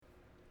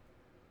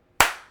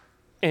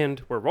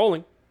And we're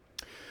rolling.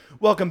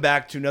 Welcome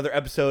back to another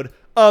episode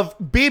of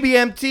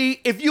BBMT.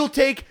 If you'll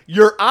take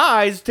your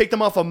eyes, take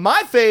them off of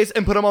my face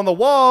and put them on the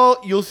wall,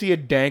 you'll see a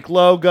dank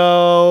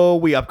logo.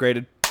 We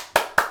upgraded.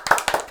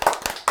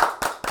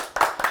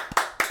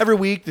 Every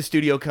week, the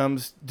studio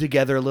comes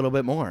together a little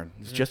bit more.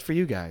 It's just for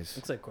you guys.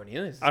 Looks like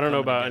Cornelius. I don't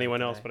know about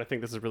anyone else, but I think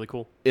this is really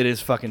cool. It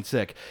is fucking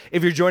sick.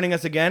 If you're joining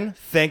us again,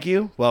 thank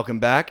you. Welcome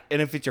back. And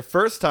if it's your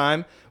first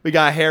time, we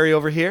got Harry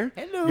over here.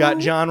 Hello. We got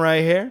John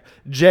right here.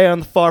 Jay on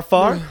the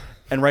far.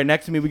 And right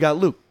next to me, we got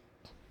Luke.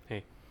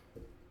 Hey.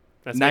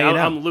 That's Now me. you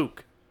know. I'm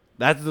Luke.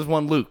 That's this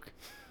one Luke.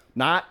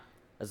 Not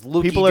That's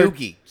Lukey people are.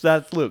 Dookie. So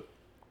that's Luke.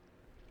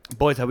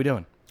 Boys, how we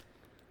doing?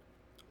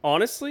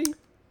 Honestly,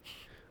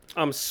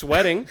 I'm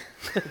sweating.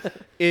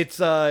 It's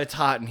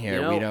hot in here.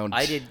 You know, we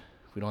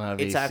don't have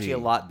It's AC. actually a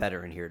lot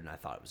better in here than I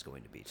thought it was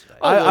going to be today.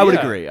 I would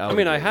Yeah. agree. I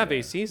mean, I have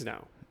ACs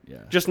now. Yeah.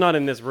 Just not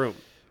in this room.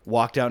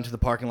 Walked out into the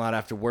parking lot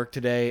after work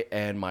today,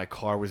 and my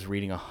car was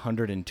reading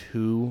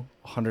 102,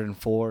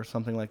 104,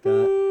 something like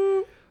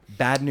that.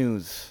 Bad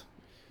news.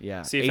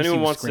 Yeah. See, if AC anyone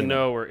was wants screaming. to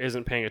know or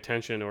isn't paying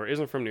attention or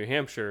isn't from New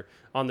Hampshire,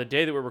 on the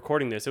day that we're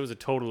recording this, it was a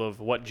total of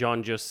what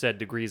John just said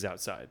degrees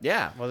outside.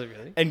 Yeah. Was it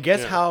really? And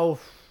guess Yeah. how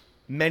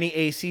many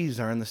ACs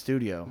are in the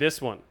studio? This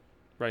one,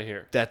 right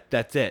here.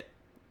 That's it.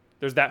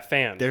 There's that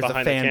fan There's a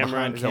behind fan the camera.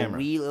 behind There's camera. a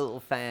wee little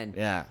fan.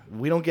 Yeah.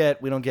 We don't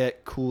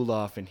get cooled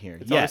off in here.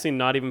 It's Yeah. honestly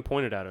not even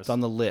pointed at us. It's on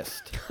the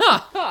list.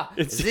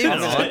 It's Is it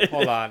just, on?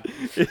 Hold on.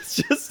 it's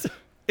just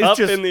It's up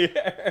just- in the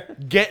air.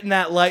 Getting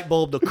that light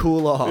bulb to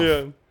cool off.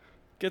 Yeah.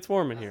 Gets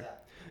warm in here.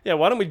 Yeah,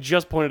 why don't we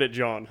just point it at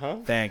John, huh?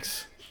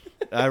 Thanks.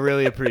 I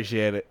really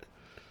appreciate it.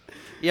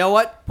 You know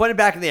what? Point it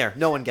back in the air.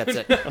 No one gets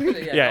it.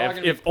 Yeah,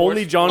 if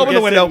only John Open gets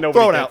the window, it, nobody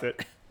throw it gets out.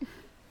 it.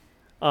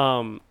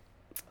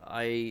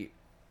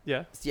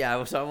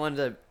 Yeah. So I wanted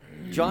to.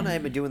 John and I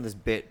have been doing this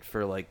bit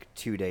for like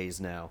 2 days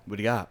now. What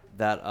do you got?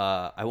 That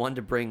I wanted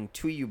to bring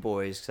to you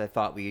boys because I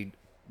thought we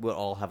would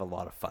all have a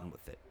lot of fun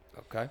with it.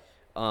 Okay.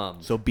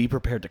 So be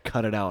prepared to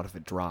cut it out if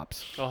it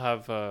drops.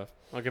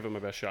 I'll give it my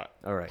best shot.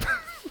 All right.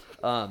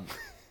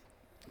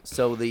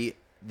 So the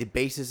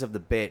basis of the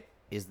bit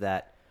is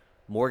that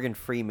Morgan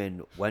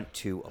Freeman went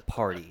to a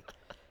party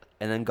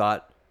and then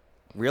got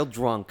real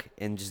drunk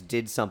and just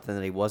did something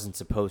that he wasn't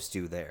supposed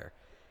to there,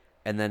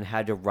 and then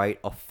had to write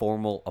a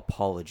formal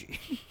apology.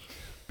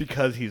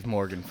 Because he's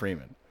Morgan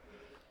Freeman.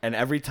 And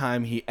every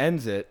time he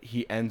ends it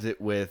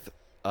with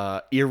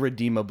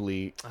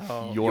irredeemably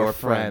your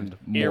friend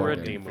Morgan.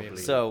 Irredeemably.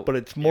 So, But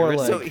it's more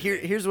like so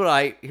here's what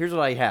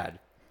I had.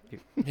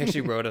 He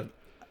actually wrote a.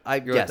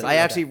 I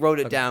actually wrote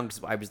it down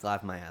because I was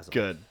laughing my ass off.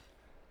 good.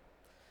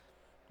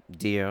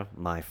 Dear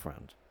my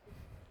friend,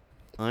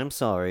 I'm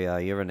sorry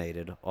I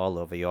urinated all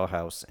over your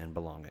house and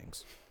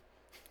belongings.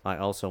 I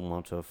also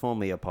want to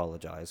formally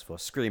apologize for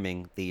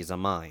screaming, "These are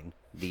mine,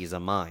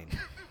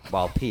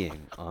 while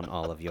peeing on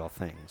all of your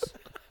things.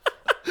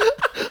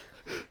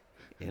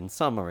 In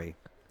summary,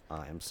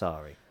 I am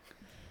sorry.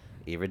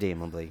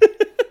 Irredeemably,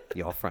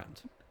 your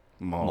friend.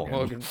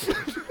 Morgan.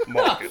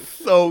 Morgan.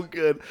 So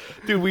good.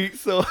 Dude,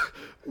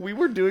 we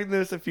were doing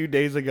this a few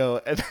days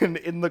ago, and then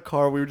in the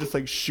car we were just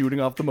like shooting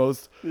off the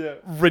most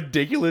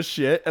ridiculous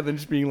shit and then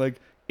just being like,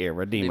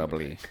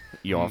 irredeemably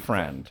your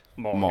friend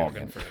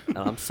Morgan. And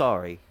I'm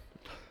sorry.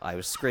 I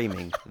was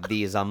screaming,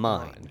 "These are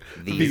mine.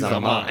 These are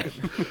mine."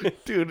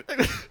 Dude,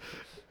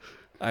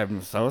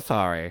 I'm so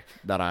sorry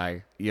that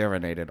I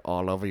urinated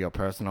all over your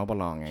personal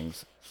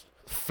belongings,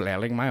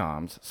 flailing my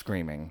arms,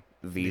 screaming,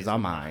 "These are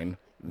mine.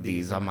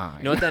 These are mine."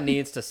 You know what that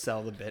needs to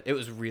sell the bit? It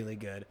was really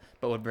good,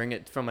 but would bring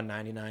it from a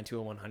 99 to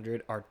a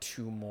 100 are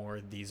two more.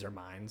 These are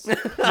mines.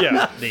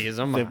 Yeah. These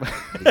are mine.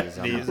 These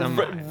are These mine. are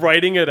mine.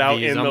 Writing it out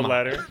These in are the mine.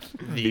 letter.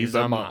 These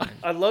are mine.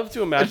 I'd love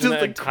to imagine just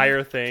that like-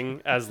 entire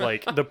thing as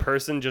like the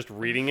person just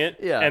reading it,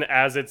 Yeah. and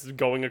as it's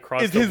going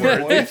across It's the his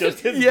words, voice. it's just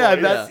his Yeah,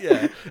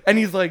 voice. and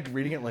he's like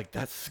reading it like,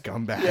 that's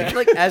scumbag. Yeah,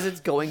 like as it's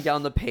going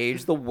down the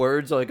page, the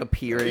words are like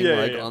appearing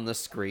Yeah. on the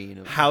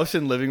screen. House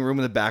and living room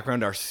in the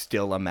background are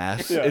still a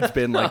mess. Yeah. It's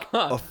been like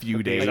a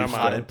few days. are Like mine.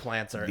 potted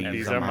plants are. These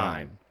everywhere. are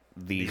mine.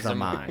 These are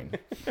mine.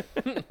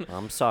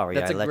 I'm sorry,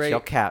 That's I a let great-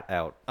 your cat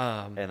out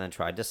Um, and then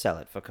tried to sell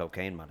it for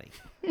cocaine money.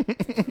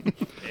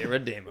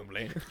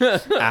 irredeemably.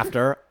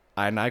 After,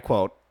 and I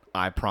quote,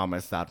 "I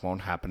promise that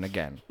won't happen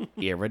again.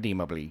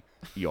 Irredeemably,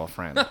 your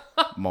friend,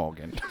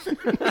 Morgan." So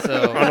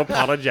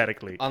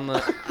Unapologetically. on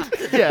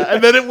the Yeah,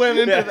 and then it went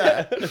into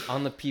that.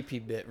 on the PP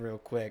bit real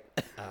quick,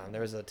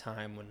 there was a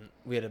time when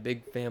we had a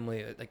big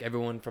family, like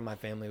everyone from my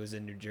family was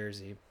in New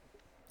Jersey,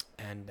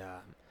 and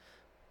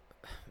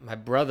my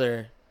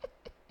brother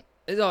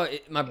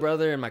my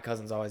brother and my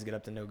cousins always get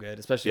up to no good,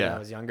 especially when Yeah. I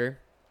was younger.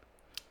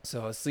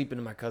 So I was sleeping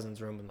in my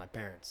cousin's room with my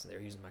parents. They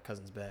were using my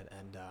cousin's bed,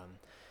 and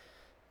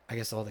I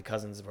guess all the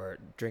cousins were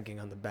drinking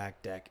on the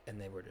back deck, and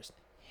they were just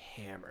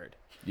hammered.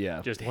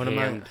 Yeah, Just One of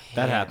my hammed.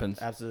 That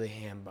happens. absolutely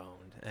ham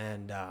boned,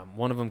 and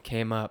one of them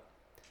came up,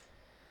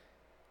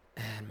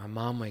 and my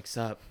mom wakes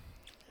up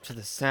to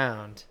the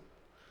sound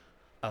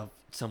of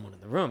someone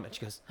in the room, and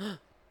she goes,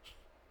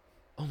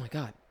 "Oh my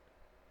god,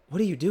 what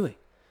are you doing?"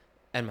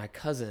 And my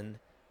cousin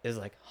is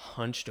like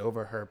hunched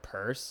over her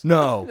purse,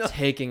 No.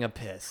 taking a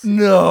piss.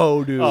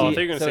 No, dude. Oh, I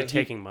thought you were gonna So say he-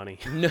 taking money.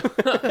 No,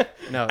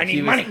 no. I need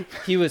he money. Was,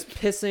 he was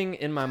pissing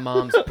in my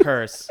mom's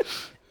purse,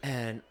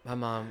 and my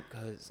mom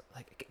goes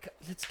like,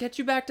 "Let's get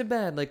you back to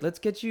bed. Like, let's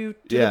get you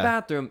to Yeah. the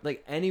bathroom.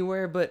 Like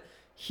anywhere but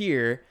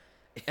here."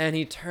 And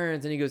he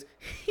turns and he goes,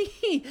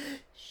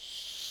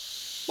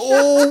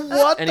 Oh,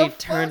 what and the he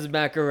turns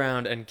back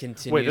around and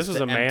continues Wait, this was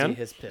to a man? empty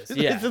his piss.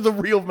 Yeah, This is a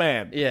real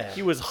man. yeah,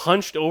 He was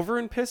hunched over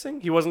and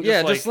pissing. He wasn't just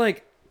yeah. like. Just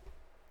like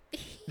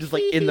Just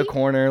like in the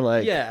corner,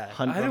 like Yeah.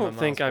 hunt- I my don't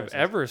think mom's I've process.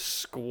 ever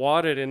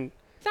squatted in.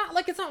 not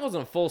like it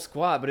wasn't a full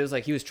squat, but it was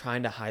like he was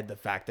trying to hide the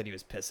fact that he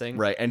was pissing.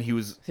 right, and he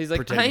was He's like,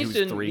 pretending I he was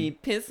shouldn't 3. be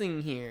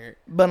pissing here.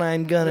 But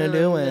I'm gonna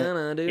do I'm it.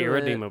 gonna do it.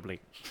 Irredeemably.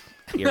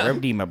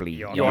 Irredeemably.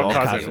 Your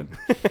cousin.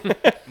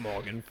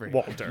 Morgan Freeman.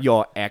 Walter.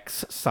 Your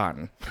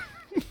ex-son.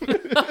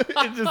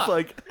 It's just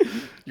like,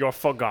 Your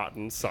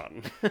forgotten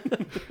son.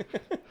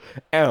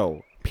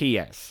 oh,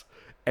 P.S.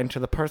 And to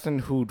the person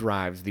who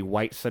drives the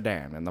white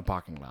sedan in the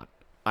parking lot,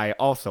 I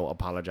also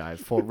apologize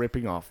for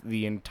ripping off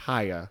the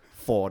entire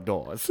 4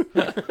 doors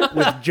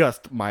with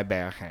just my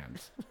bare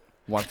hands.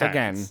 Once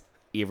again, Hands.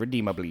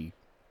 irredeemably,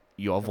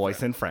 your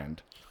voice and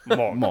friend,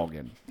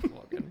 Morgan.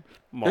 Morgan.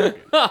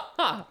 Morgan.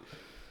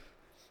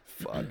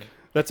 Fuck.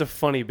 That's a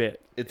funny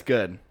bit. It's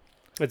good.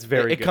 It's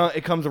very good.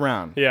 It comes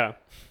around. Yeah.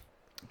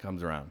 It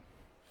comes around.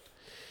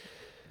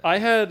 I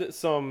had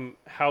some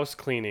house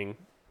cleaning.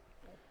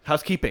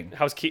 Housekeeping.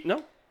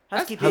 No.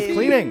 House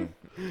cleaning.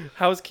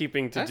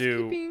 Housekeeping to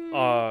do.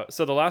 Housekeeping.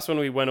 So the last one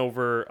we went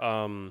over.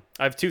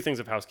 I have 2 things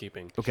of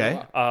housekeeping.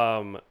 Okay.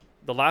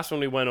 The last one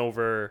we went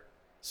over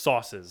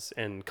sauces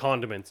and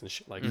condiments and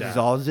shit like that.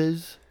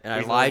 Zazes. And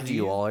I lied to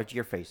you all to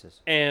your faces.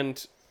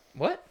 And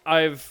What?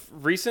 I've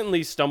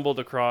recently stumbled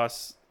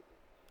across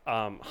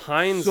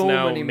Heinz So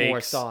now many makes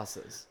more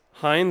sauces.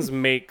 Heinz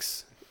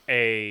makes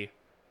a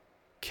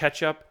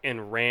ketchup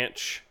and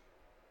ranch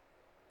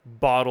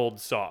bottled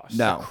sauce.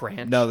 No.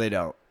 Cranch. No, they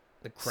don't.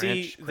 The See,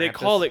 Cranch. they Krampus.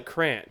 call it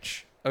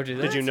cranch. Oh, do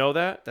they? Did you know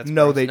that? That's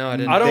No, gross. they- No, I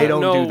didn't. I don't They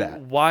don't know do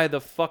that. why the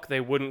fuck they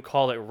wouldn't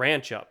call it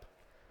ranch up.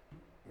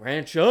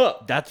 Ranch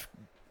up. That's.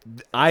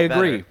 I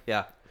agree. Better.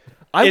 Yeah.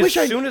 I as wish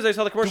I. soon as I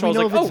saw the do commercial, I we was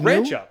know like, if "Oh, it's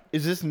ranch new? up."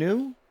 Is this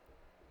new?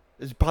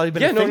 It's probably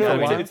been Yeah, a no, thing for no, a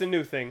while. it's a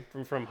new thing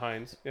from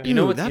Heinz. Yeah. You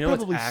know what? that you know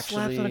what's probably slaps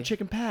on a actually-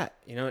 chicken pat.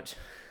 You know what?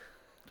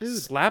 Dude.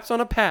 Slaps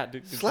on a pat.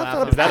 Dude, Slaps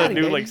on a Is that patty, a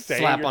new baby. like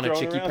saying Slap you're on a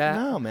throwing chicky around? pat.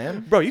 No,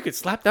 man. Bro, you could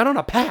slap that on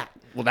a pat.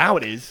 Well, now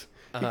it is.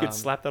 You could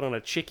slap that on a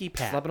chicky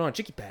pat. Slap it on a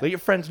chicky pat. Let your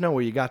friends know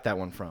where you got that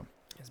one from.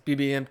 It's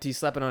BBMT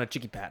slapping on a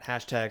chicky pat.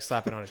 Hashtag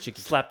slapping on a chicky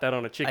pat. Slap that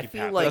on a chicky I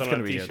feel pat. like- Put That's it on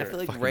gonna a be I t-shirt. feel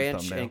like Fucking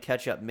ranch thumbnail. and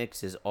ketchup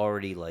mix is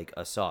already like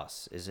a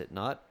sauce, is it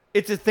not?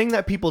 It's a thing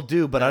that people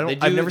do, but I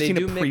don't. I've never seen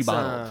it mix,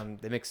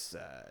 pre-bottled. They mix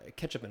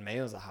ketchup and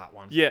mayo is a hot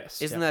one.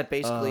 Yes. Isn't that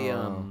basically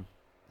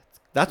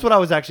That's what I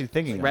was actually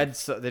thinking. of. Red.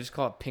 They just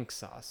call it pink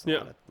sauce.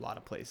 Yeah. A lot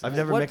of places. I've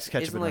never what- mixed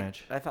ketchup isn't and like,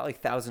 ranch. I thought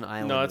like Thousand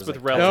Island. No, it's was with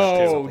like relish, ketchup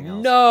or too. something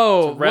else.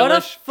 no. It's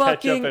relish, what a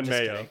fucking ketchup, and just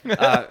mayo.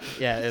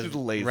 kidding. Yeah, it's Just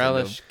lazy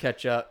relish,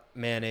 ketchup,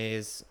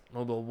 mayonnaise, a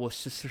little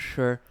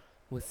Worcestershire,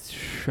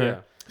 Yeah.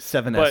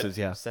 7 But- S's,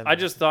 yeah. I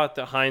just thought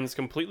that Heinz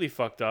completely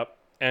fucked up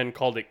and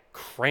called it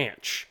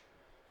cranch.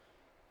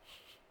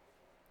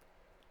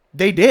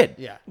 They did.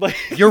 Yeah. Like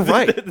You're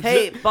right.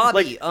 Hey,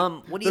 Bobby,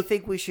 what do you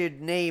think we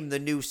should name the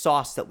new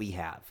sauce that we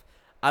have?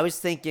 I was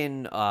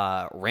thinking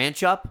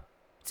Ranch Up.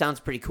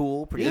 Sounds pretty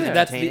cool, pretty Yeah.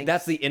 entertaining.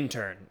 That's the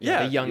intern.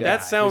 yeah, the young guy that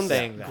who's sounds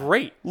saying that.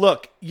 great.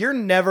 Look, you're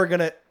never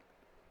gonna.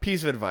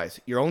 Piece of advice: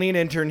 you're only an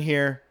intern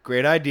here.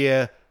 Great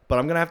idea, but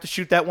I'm gonna have to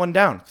shoot that one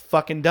down. It's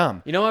fucking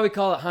dumb. You know why we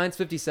call it Heinz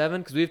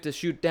 57? Because we have to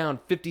shoot down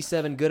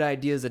 57 good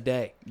ideas a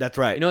day. That's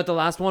right. You know what the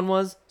last one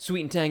was?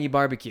 Sweet and tangy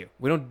barbecue.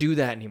 We don't do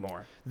that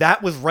anymore.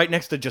 that was right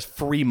next to just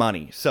free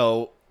money.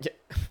 So, Yeah.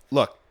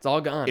 look, It's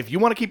all gone. if you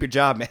want to keep your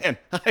job, man,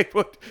 I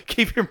would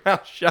keep your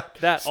mouth shut.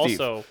 That Steve.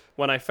 also,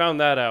 when I found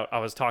that out, I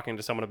was talking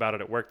to someone about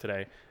it at work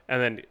today,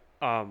 and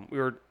then we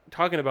were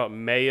talking about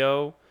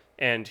mayo,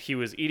 and he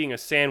was eating a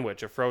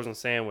sandwich, a frozen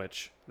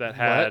sandwich that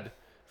had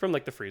from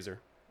like the freezer.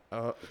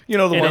 You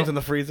know the And ones it- in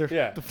the freezer,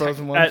 Yeah, the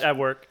frozen ones. at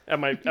work, at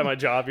my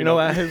job. you know,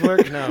 at his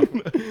work. no.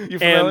 You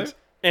familiar?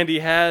 and he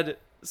had,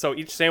 so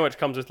each sandwich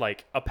comes with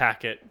like a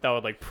packet that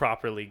would like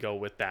properly go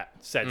with that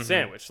said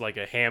sandwich. Like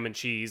a ham and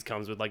cheese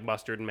comes with like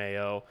mustard and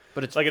mayo.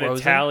 But it's like an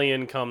frozen?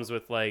 Italian comes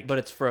with like, But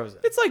it's frozen.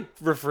 it's like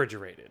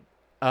refrigerated.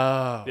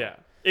 Oh. Yeah,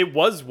 it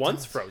was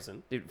once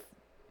frozen. Dude.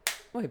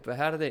 Wait, but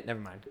how do they? Never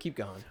mind. Keep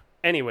going.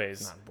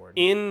 Anyways, Not important.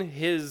 in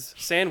his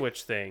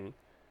sandwich thing,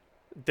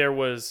 there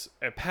was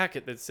a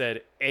packet that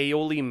said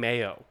aioli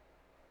mayo.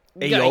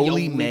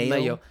 Aioli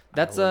mayo?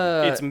 That's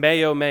It's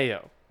mayo,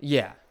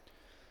 yeah.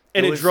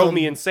 and There it was drove some-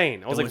 me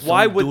insane. I was There like, some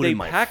why would dude they in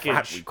my frat we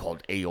package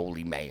called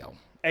aioli mayo?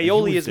 aioli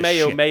He was is the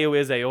mayo, shit. mayo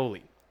is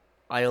aioli?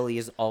 aioli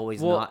is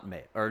always Well- not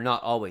mayo, or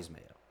not always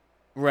mayo.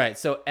 Right.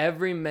 So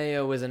every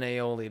mayo is an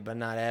aioli, but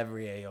not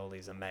every aioli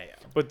is a mayo.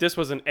 But this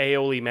was an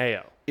aioli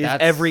mayo. Is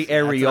That's- every that's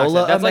what I said.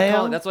 areola That's a like mayo?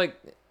 calling, that's like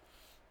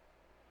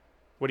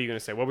What are you gonna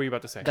say? What were you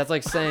about to say? that's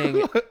like saying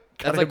that's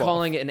Cut like him off.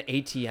 calling it an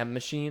ATM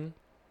machine.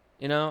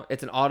 You know,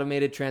 it's an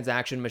automated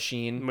transaction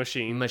machine.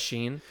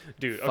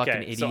 Dude, Fucking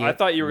okay. So I idiot.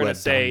 thought you were going to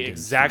say Redundancy.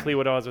 exactly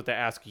what I was about to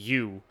ask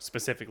you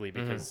specifically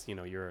because, you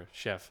know, you're a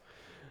chef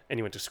and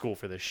you went to school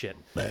for this shit.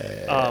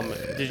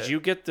 Did you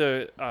get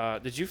the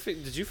did you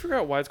figure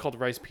out why it's called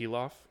rice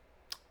pilaf?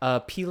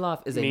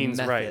 Pilaf is Means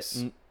a method.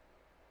 rice.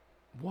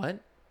 What?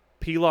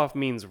 Pilaf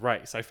means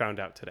rice. I found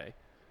out today.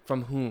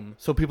 From whom?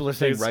 So people are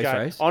saying This rice, guy-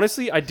 rice.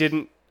 Honestly, I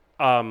didn't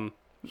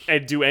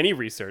do any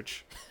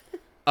research.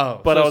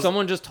 Oh, But so I was-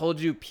 someone just told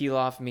you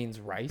pilaf means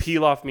rice?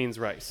 Pilaf means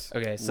rice.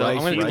 Okay, so Rice,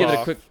 I'm going to rice. give it a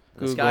Pilaf. quick The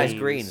Google. sky's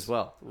green as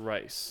well.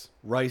 Rice.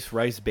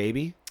 Rice,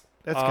 baby.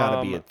 That's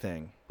gotta be Um, a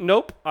thing.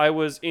 Nope, I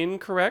was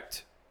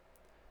incorrect.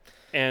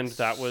 And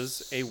that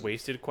was a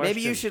wasted question.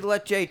 Maybe you should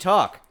let Jay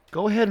talk.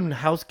 Go ahead and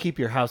housekeep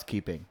your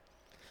housekeeping.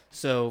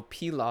 So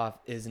pilaf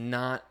is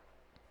not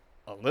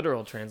a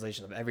literal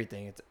translation of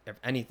everything. It's of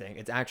anything.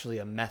 It's actually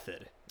a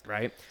method,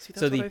 right? See,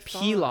 So that's the what I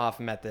thought. pilaf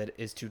method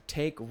is to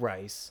take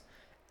rice,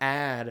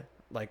 add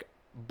like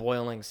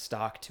boiling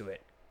stock to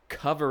it,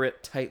 cover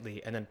it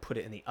tightly, and then put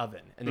it in the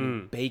oven, and then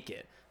you bake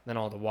it. Then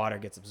all the water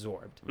gets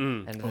absorbed,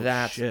 and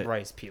that's shit.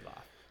 rice pilaf.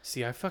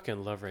 See, I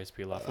fucking love rice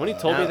pilaf. When he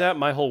told me that,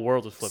 my whole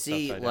world was flipped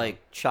See, upside like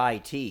chai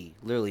tea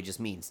literally just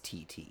means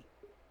TT.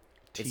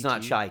 It's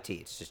not TT? chai tea,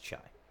 it's just chai.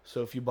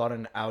 So if you bought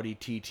an Audi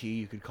TT,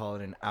 you could call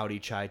it an Audi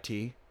Chai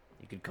Tea.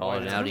 You could call Why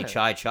it an not? Audi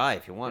chai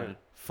if you wanted.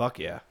 Fuck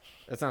yeah.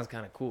 That sounds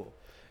kind of cool,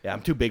 Yeah,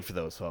 I'm too big for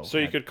those. down. So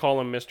you could call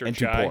him Mr. and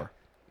too Chai. poor.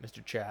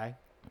 Mr. Chai.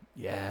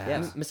 Yeah.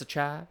 Yes. Mr.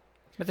 Chai.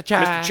 Mr.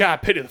 Mr. Chai,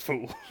 pity the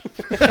fool.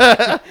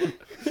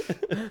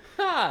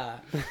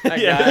 Ha!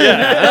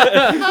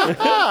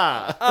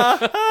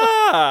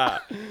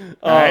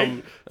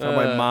 So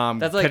my mom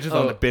that's like- catches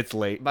on the oh, bits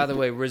late. By the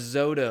way,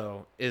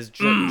 risotto is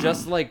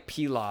just like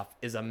pilaf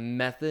is a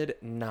method,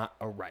 not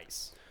a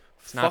rice.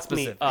 It's not Fuck me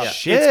specific. up. Yeah,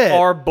 Shit. It's I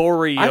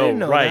arborio didn't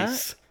know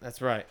rice.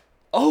 that's right.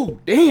 Oh,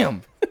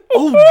 damn.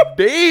 Oh,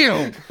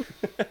 damn.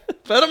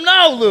 Let him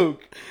know,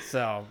 Luke.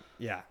 So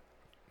yeah.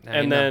 Now you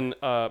And know.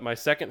 then my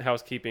second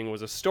housekeeping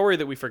was a story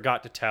that we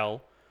forgot to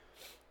tell.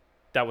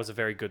 That was a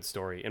very good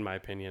story, in my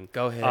opinion.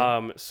 Go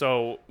ahead.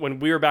 So when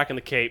we were back in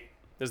the Cape,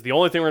 this is the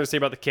only thing we're going to say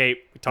about the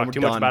Cape. We talked we're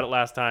too much done. about it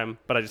last time,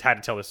 but I just had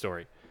to tell this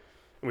story.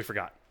 And we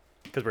forgot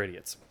because we're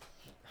idiots.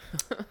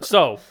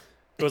 So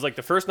it was like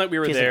the first night we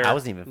were Kids, there. I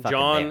wasn't even fucking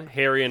John, there.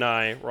 Harry, and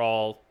I were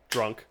all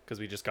drunk because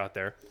we just got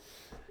there.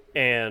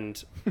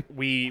 And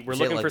we were Say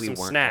it looking like for we some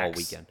weren't all snacks.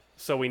 weekend.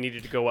 So we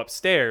needed to go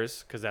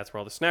upstairs because that's where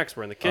all the snacks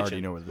were in the I already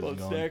kitchen. know where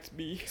this is going.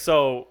 be.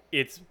 So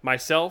it's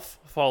myself,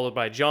 followed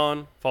by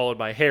John, followed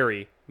by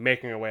Harry,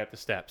 making our way up the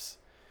steps.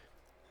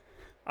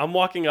 I'm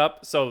walking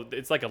up, so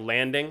it's like a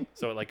landing.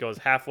 So it like goes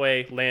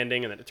halfway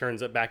landing, and then it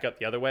turns it back up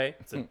the other way.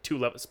 It's a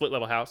split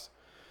level house.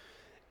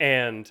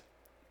 And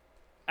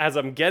as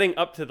I'm getting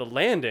up to the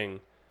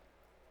landing,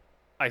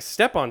 I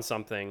step on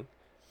something,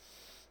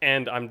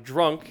 and I'm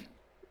drunk.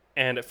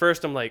 And at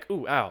first I'm like,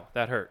 ooh, ow,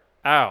 that hurt.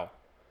 Ow.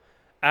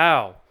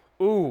 Ow.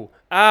 Ooh,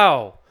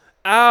 ow.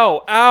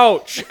 Ow,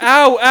 ouch,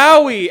 ow,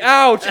 owie,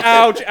 ouch,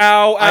 ouch,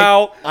 ow,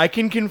 ow. I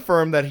can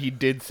confirm that he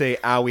did say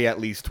owie at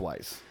least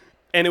twice.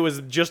 And it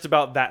was just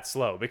about that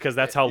slow because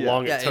that's how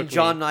long Yeah, it took and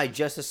John me. and I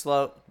just as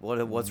slow.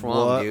 What's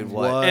wrong, What- dude?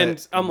 What? what?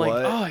 And I'm like,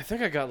 What? oh, I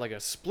think I got like a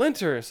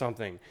splinter or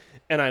something.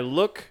 And I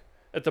look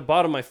at the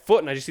bottom of my foot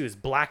and I just see this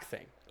black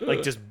thing,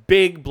 like just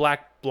big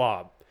black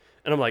blob.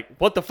 And I'm like,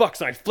 what the fuck?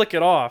 So I flick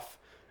it off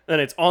and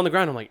it's on the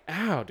ground. I'm like,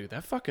 ow, dude,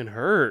 that fucking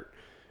hurt.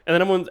 And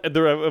then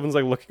everyone's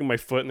like looking at my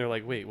foot and they're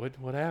like, wait,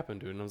 what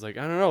happened, dude? And I was like,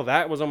 I don't know,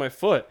 that was on my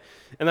foot.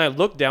 And then I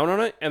looked down on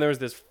it and there was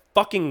this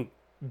fucking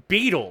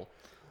beetle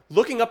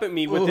looking up at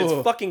me with its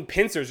Ooh. fucking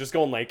pincers just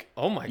going like,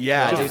 Oh my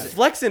Yeah, god. dude. just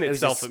flexing it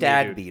was a itself at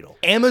stag me, dude. beetle.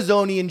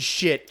 Amazonian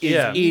shit is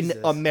Yeah. in Jesus.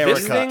 America.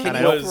 This thing and Can I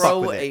you don't fuck throw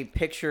with a it.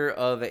 picture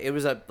of it? It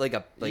was a like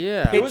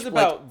Yeah. It was pitch-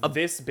 about like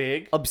this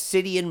big.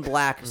 obsidian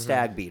black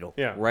stag beetle.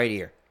 Yeah. Right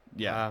here.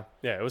 Yeah. Wow.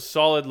 Yeah, it was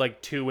solid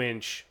like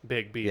 2-inch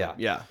big beetle. Yeah.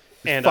 Yeah.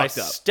 It's And I fucked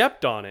up.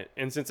 stepped on it,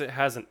 and since it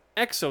has an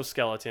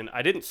exoskeleton,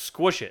 I didn't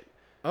squish it.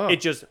 Oh. It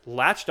just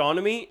latched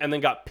onto me and then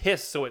got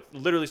pissed, so it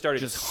literally started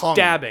Just hung.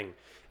 stabbing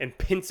and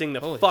pincing the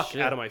Holy fuck shit.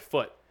 out of my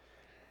foot.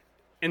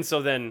 And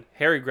so then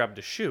Harry grabbed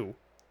a shoe,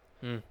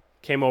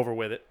 came over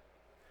with it,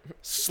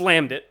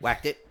 slammed it,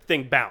 Whacked it.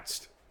 thing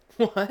bounced.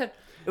 What?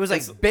 It was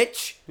like,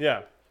 bitch.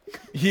 Yeah.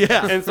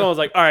 Yeah. And so I was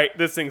like, all right,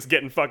 this thing's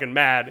getting fucking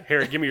mad.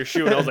 Harry, give me your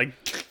shoe. And I was like,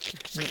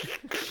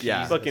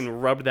 Yeah. fucking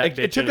rubbed that bitch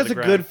It took into us the a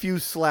ground. good few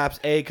slaps,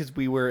 A, because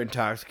we were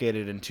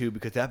intoxicated, and 2,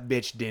 because that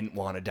bitch didn't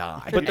want to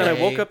die. But then I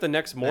woke A, up the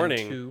next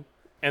morning, two.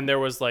 and there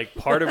was like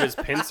part of his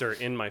pincer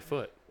in my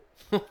foot.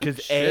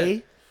 Because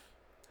A,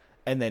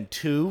 and then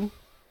 2,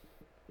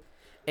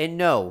 And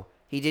no,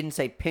 he didn't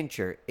say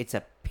pincher. It's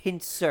a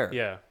pincer.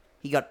 Yeah.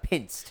 He got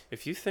pinced.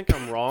 If you think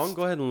I'm wrong,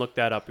 go ahead and look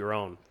that up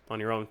on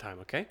your own time,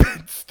 okay?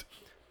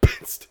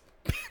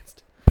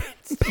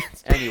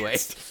 Anyway.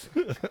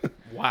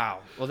 Wow.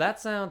 Well, that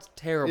sounds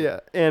terrible. yeah.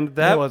 And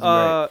That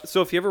wasn't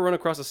so if you ever run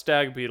across a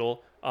stag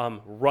beetle,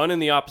 run in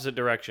the opposite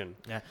direction.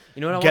 Yeah.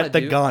 You know what I want Get to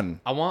the do? gun.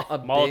 I want a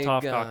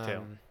Molotov big,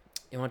 cocktail.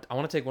 I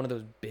want to take one of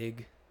those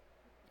big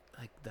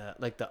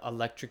like the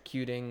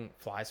electrocuting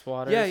fly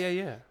swatters. Yeah. I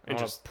And wanna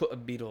just put a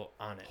beetle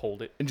on it.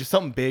 hold it. And just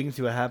something big and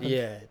see what happens.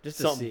 Yeah, just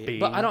to Something see. big.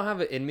 But I don't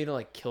have it in me to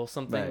like kill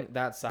something Right.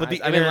 that size. But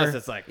the I mean, inner- unless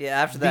it's like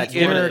Yeah, after The that,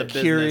 you wanna inner the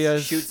business.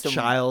 curious shoot some-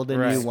 child in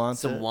Right. you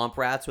wants some it. womp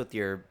rats with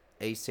your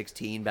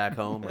A16 back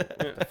home. Or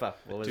what the fuck?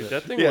 What was Dude, it?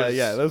 that thing Yeah, was.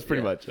 yeah, that was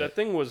pretty much That it.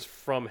 thing was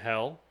from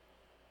hell,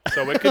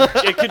 so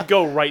it could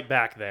go right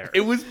back there.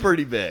 It was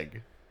pretty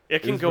big.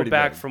 It can was go pretty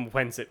back big. from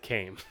whence it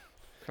came,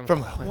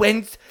 From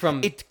whence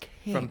from it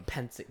came. from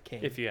Pence it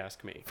came. if you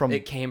ask me. From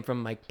It came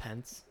from Mike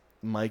Pence.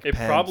 Mike It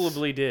Pence.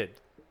 probably did.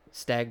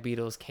 Stag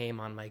beetles came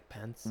on Mike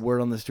Pence.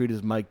 Word on the street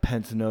is Mike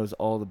Pence knows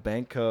all the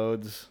bank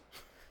codes.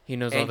 He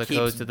knows all And the keeps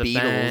codes to the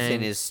beetles bank.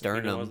 in his He knows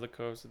sternum. the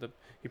codes of the.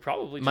 He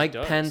probably just Mike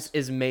does. Pence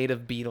is made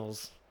of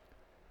beetles.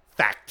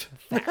 Fact.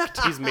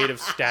 He's made of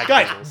stag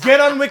Guys, beetles. get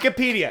on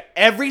Wikipedia.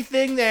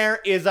 Everything there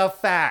is a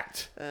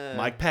fact.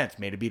 Mike Pence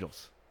made of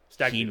Beatles.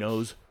 Stag He beetles.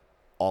 knows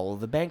all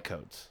of the bank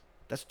codes.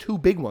 That's two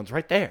big ones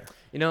right there.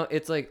 You know,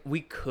 it's like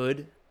we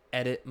could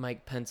edit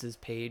Mike Pence's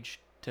page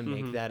to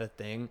make Mhm. that a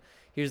thing.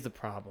 Here's the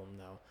problem,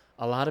 though.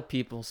 A lot of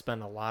people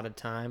spend a lot of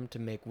time to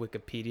make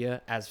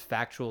Wikipedia as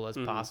factual as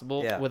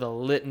possible Yeah. with a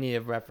litany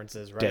of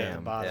references right at the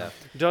Damn. bottom. Yeah.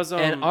 Does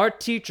And our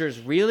teachers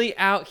really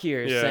out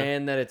here Yeah.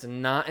 saying that it's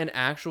not an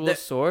actual That-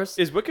 source.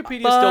 is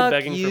Wikipedia Fuck still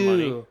begging you. for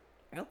money?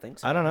 I don't think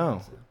so. I don't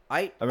know.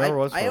 I remember it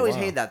was for I a always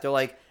while. hate that. They're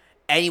like,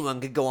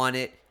 anyone could go on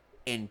it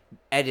and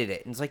edit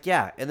it. And it's like,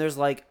 yeah. And there's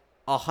like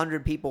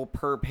 100 people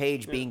per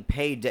page being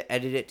paid to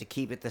edit it to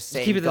keep it the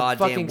same keep it the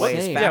goddamn fucking way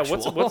as same. Yeah,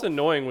 factual. what's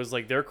annoying was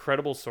like their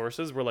credible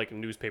sources were like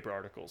newspaper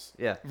articles.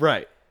 yeah.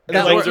 Right. And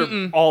That those were-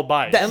 are all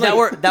biased.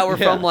 That were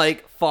Yeah. from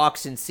like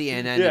Fox and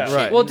CNN Yeah. and shit.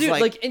 Right. Well, It's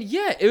dude, and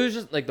yeah, it was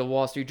just like the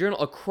Wall Street Journal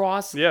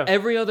across Yeah.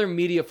 every other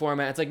media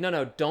format. It's like,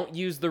 no, don't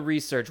use the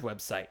research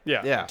website.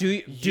 yeah. yeah. Do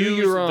Use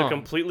your own. the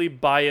completely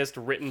biased,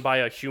 written by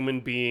a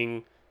human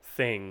being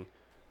thing.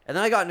 And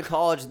then I got into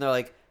college and they're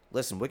like,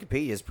 listen,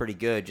 Wikipedia is pretty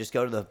good. Just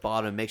go to the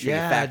bottom, make sure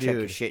Yeah, you fact check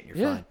your dude. shit and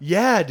you're Yeah. fine.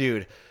 Yeah,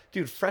 dude.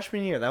 Dude,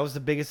 freshman year, that was the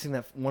biggest thing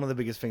one of the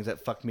biggest things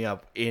that fucked me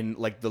up in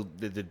like the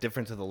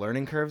difference of the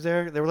learning curves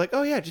there. They were like,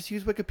 "Oh yeah, just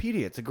use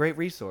Wikipedia. It's a great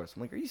resource."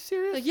 I'm like, "Are you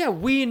serious?" Like, yeah,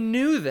 we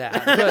knew that.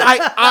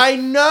 But I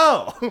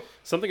know.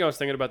 Something I was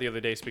thinking about the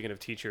other day, speaking of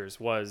teachers,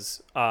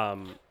 was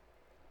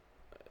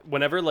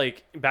whenever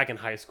like back in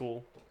high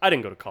school, I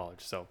didn't go to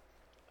college, so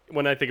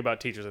when I think about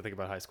teachers, I think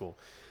about high school.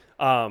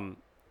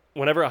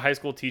 Whenever a high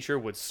school teacher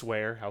would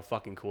swear, how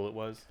fucking cool it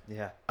was.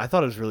 Yeah. I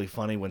thought it was really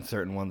funny when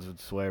certain ones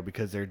would swear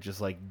because they're just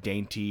like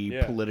dainty,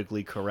 Yeah.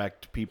 politically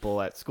correct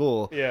people at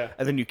school. Yeah.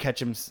 And then you catch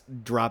them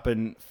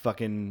dropping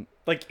fucking.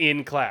 Like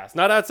in class,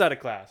 not outside of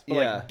class, but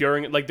Yeah. like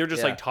during, like they're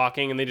just Yeah. like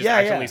talking and they just Yeah,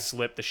 accidentally yeah.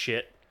 slip the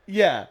shit,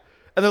 Yeah.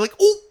 And they're like,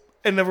 "Oh,"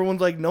 and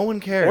everyone's like, "No one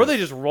cares." or they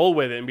just roll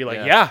with it and be like,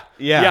 Yeah.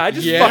 yeah, I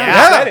just Yeah. fucking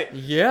Yeah. said it.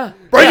 yeah.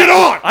 bring Yeah, it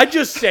on. I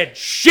just said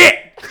shit.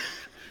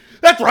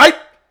 That's right.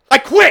 I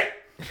quit.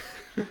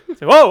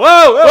 Whoa, whoa,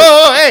 whoa.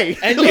 Whoa, hey.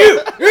 And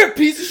you're a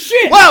piece of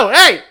shit. Whoa,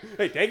 hey.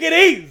 Hey, take it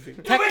easy.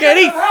 Take it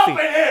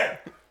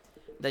easy.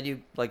 Then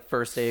you like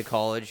first day of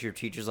college, your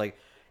teacher's like,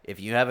 if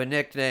you have a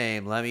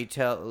nickname, let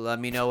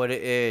me know what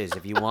it is.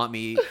 If you want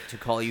me to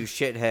call you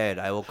shithead,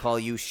 I will call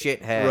you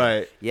shithead.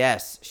 Right.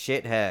 Yes,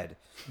 shithead.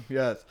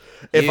 Yes.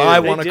 If Dude, I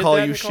they want to did call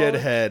that you in college?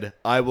 shithead,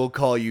 I will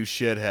call you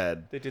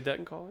shithead. They did that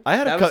in college. I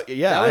had That a was-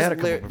 yeah, that I was had a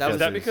couple lit- that was- Is professors.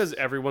 that because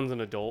everyone's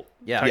an adult?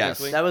 Yeah. Yes.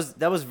 Technically?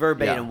 That was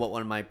verbatim Yeah. what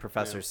one of my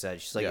professors said.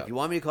 She's like, Yeah. if you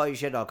want me to call you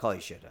shit, I'll call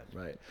you shithead.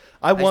 right?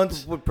 I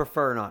once would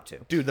prefer not to.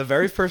 dude, the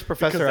very first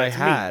professor I that's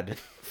me. had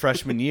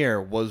freshman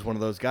year was one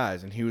of those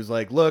guys, and he was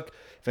like, "Look,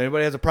 if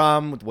anybody has a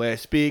problem with the way I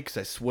speak, 'cause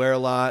I swear a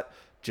lot,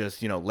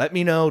 just let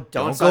me know.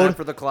 Don't go sign up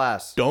for the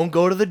class. don't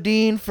go to the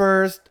dean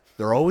first.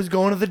 They're always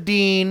going to the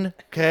dean.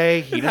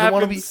 Okay, he It doesn't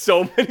want to happened be.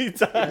 so many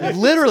times.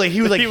 Literally, he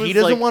was like, He was he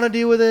doesn't like- want to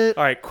deal with it.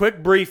 All right,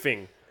 quick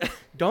briefing.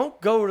 Don't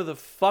go to the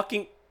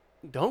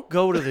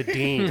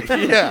dean.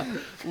 Yeah,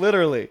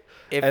 literally.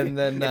 If, And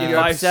then, if uh, you're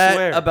I upset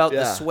swear. about the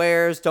Yeah.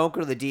 swears, don't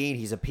go to the dean.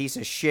 He's a piece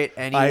of shit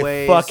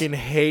anyways. I fucking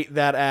hate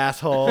that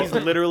asshole. He's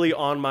literally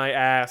on my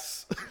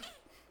ass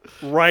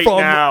right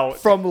now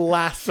from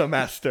last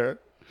semester.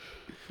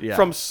 Yeah.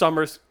 from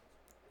summers.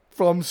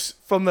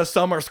 from the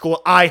summer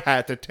school I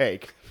had to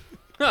take.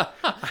 I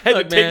had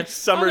Look, to man, take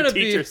summer I'm gonna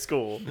teacher be-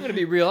 school. I'm gonna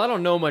be real. I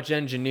don't know much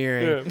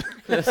engineering,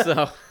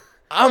 so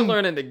I'm we're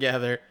learning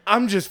together.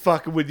 I'm just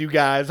fucking with you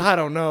guys. I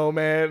don't know,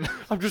 man.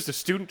 I'm just a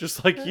student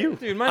just like you.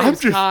 Dude, my I'm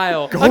name's just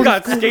Kyle. I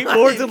got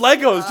skateboards and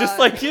Legos just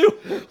like you.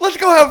 Let's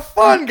go have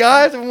fun,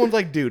 guys. Everyone's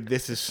like, dude,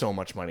 this is so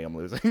much money I'm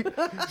losing.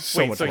 so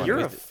Wait, much so money. you're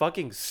a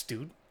fucking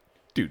student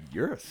dude,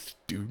 you're a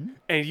student?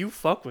 and you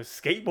fuck with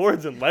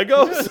skateboards and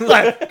Legos?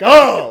 Let's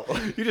go.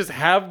 You just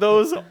have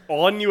those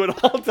on you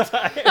at all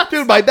times.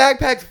 Dude, my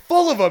backpack's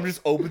full of them.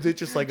 Just opens it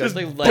just like Just a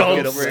like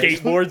bucket Dump Legos. of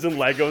skateboards and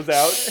Legos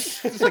out.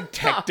 just like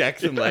tech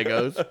decks and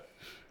Legos.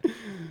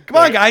 Come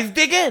on, guys,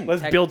 dig in.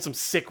 Let's build some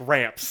sick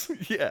ramps.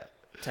 Yeah.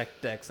 Tech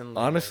decks and Legos.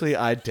 Honestly,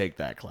 I'd take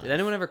that class. Did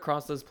anyone ever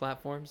cross those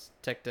platforms?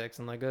 Tech decks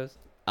and Legos.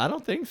 I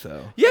don't think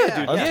so. Yeah, Yeah,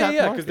 dude. untapped Yeah,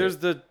 because market. there's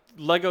the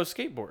Lego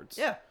skateboards.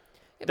 Yeah.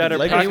 That are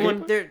Lego packaged-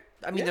 anyone- They're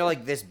I mean, they're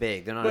like this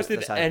big. They're not But the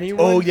did size of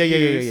anyone Oh, yeah.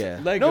 use Yeah.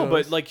 Legos? No,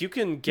 but like you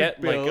can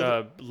get like build.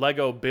 a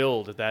Lego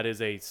build that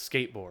is a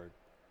skateboard.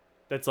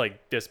 That's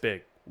like this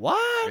big.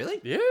 What?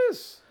 Really?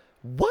 Yes.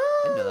 What?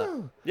 know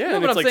that. Yeah, No,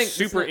 and but it's I'm like saying,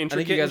 super I think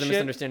intricate. you guys are and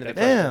shit. misunderstanding the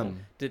Damn.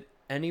 question. Did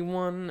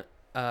anyone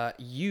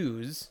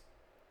use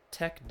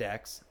tech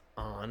decks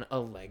on a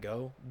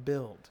Lego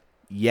build?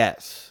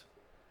 Yes.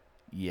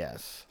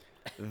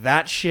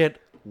 That shit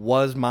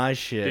was my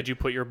shit. Did you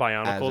put your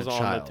Bionicles on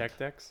child. the tech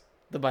decks?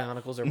 The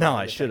Bionicles are No, one of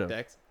I the tech should've.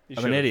 decks. You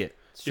I'm an should've. idiot.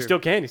 You still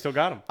can. You still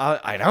got them.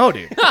 I know,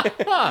 dude.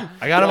 I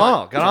got them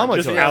all. Got all my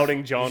Just toys.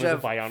 outing John as You a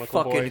have Bionicle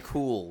fucking boy.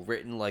 cool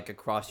written like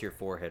across your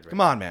forehead. Right?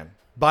 Come on, man.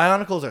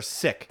 Bionicles are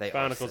sick. They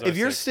Bionicles sick. are If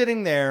you're sick.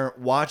 sitting there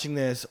watching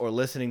this or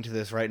listening to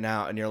this right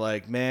now and you're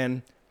like,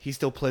 man, he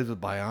still plays with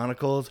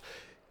Bionicles,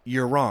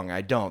 you're wrong.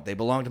 I don't. They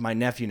belong to my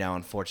nephew now,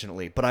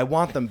 unfortunately. But I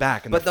want them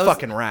back, and But they're those-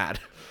 fucking rad.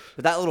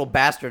 But that little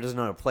bastard doesn't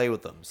know how to play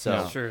with them.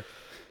 So No. Sure.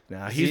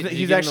 Nah, Did you he's give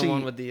him the actually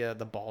one with the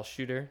ball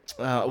shooter.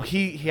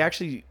 he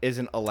actually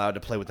isn't allowed to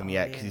play with them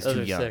yet because he's Those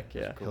too are young. sick,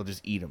 yeah. He'll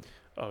just eat them.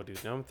 Oh,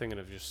 dude, now I'm thinking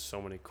of just so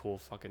many cool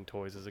fucking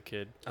toys as a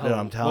kid. Dude,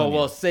 I'm telling you.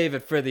 Well, save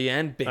it for the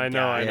end, big I know,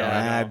 guy. I know,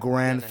 Yeah,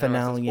 grand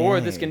finale. Or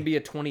this can be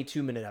a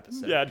 22-minute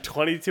episode. Yeah,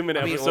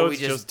 22-minute I mean, or episodes we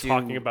just just do-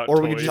 talking about or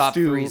toys. we could just top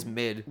do threes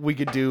mid. We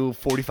could do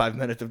 45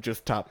 minutes of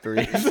just top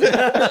threes.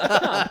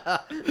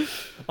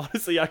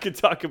 Honestly, I could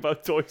talk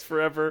about toys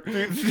forever.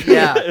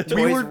 Yeah, We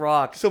toys were-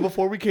 rock. So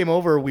before we came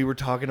over, we were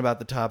talking about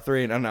the top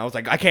three, and I was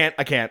like, I can't.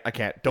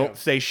 Don't Yeah.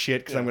 say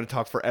shit because I'm Yeah. going to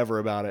talk forever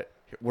about it.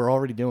 We're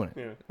already doing it.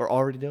 Yeah. We're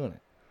already doing it.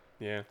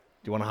 Yeah. Do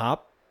you want to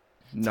hop?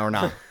 No, or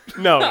not?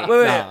 No. Wait,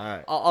 wait. Nah, all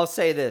right. I'll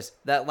say this: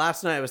 that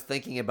last night I was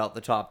thinking about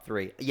the top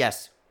three.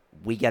 Yes,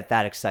 we get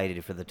that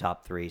excited for the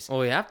top threes. Well,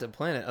 we have to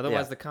plan it.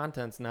 Otherwise, Yeah. the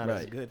content's not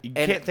as good. You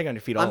And can't think on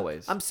your feet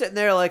always. I'm sitting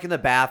there like in the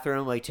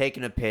bathroom, like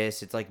taking a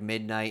piss. It's like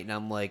midnight, and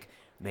I'm like,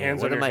 man,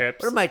 Hands what on are your my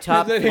hips. what are my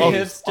top It's three? I'll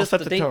just set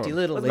a the dainty tone.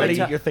 little What's lady.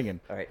 my You're thinking.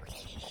 All right.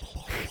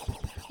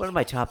 What are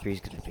my top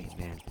threes gonna be,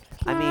 man?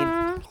 I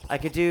mean, I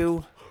could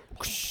do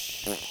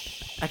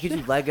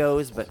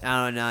Legos, but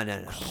no.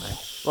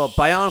 Well,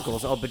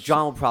 Bionicles. Oh, but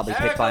John will probably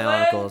pick Erica Lynn!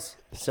 Bionicles.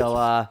 So,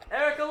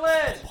 Erica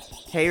Lynn!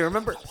 hey,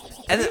 remember?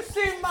 And then,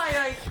 seen my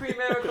ice cream,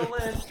 Erica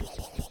Lynn?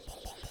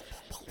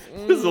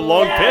 This is a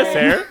long piss,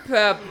 Hair.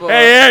 Pepper.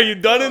 Hey, Hair, you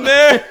done in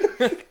there?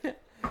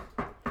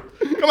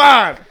 Come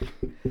on.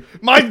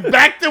 Mine's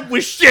backed up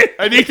with shit.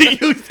 I need to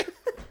use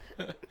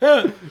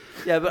it.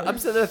 yeah, but I'm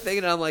sitting there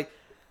thinking, I'm like,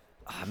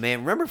 oh, man,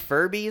 remember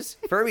Furbies?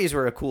 Furbies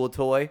were a cool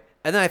toy.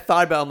 And then I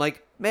thought about it, I'm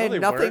like, man, they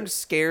nothing weren't.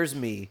 scares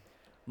me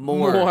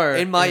more More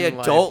in my in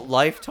adult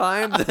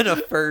lifetime than a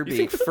You Furby.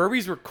 think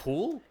Furbies were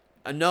cool?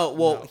 No,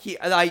 well,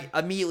 I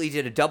immediately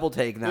did a double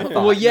take in that thought.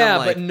 Well, and yeah,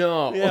 I'm like, but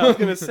no. Yeah, I was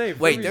gonna say.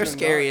 wait, Furbies they're are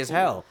scary not as cool.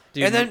 hell.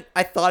 Dude, and then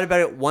I thought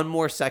about it one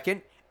more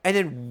second, and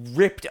then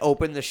ripped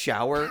open the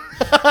shower.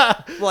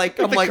 like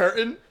I'm The like,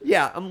 curtain.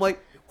 yeah, I'm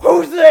like,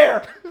 who's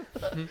there?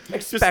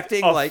 Just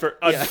Expecting a, like, fur-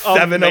 a, yeah. a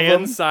 7 of them.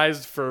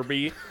 man-sized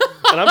Furby,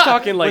 and I'm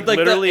talking like, With like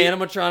literally. the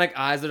animatronic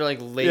eyes that are like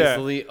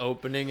lazily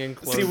opening and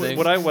See closing.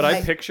 what I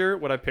I-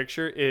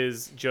 picture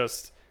is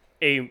just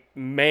a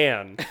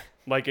man,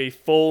 like a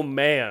full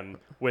man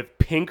with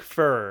pink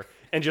fur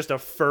and just a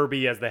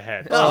Furby as the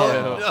head, oh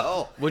Ew.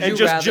 no, Would and you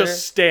just rather?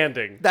 just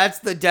standing. that's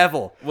the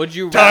devil. Would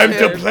you Time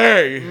rather? to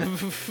play.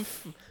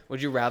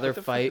 Would you rather the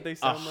fuck fight did they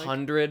sound like?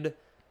 100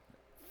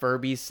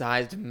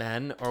 Furby-sized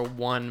men or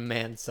one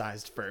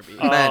man-sized Furby?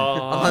 Men,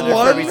 Oh. 100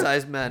 One-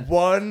 Furby-sized men.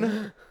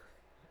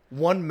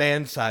 One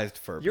man-sized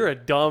Furby. You're a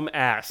dumb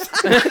ass,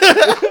 and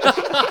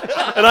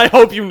I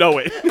hope you know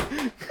it.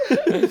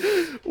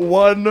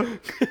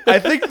 I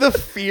think the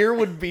fear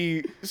would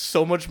be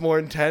so much more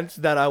intense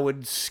that I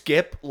would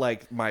skip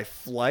like my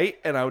flight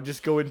and I would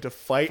just go into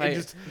fight and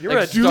just You're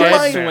like, a do start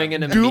my swinging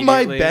do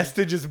my immediately. best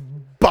to just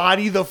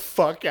body the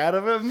fuck out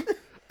of him.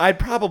 I'd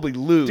probably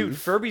lose. Dude,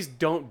 Furbies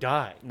don't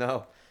die,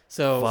 No,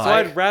 So Fuck. so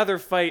I'd rather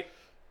fight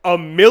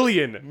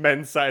 1,000,000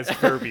 men-sized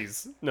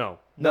Furbies. No,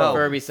 no.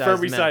 Furby-sized men.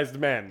 Furby-sized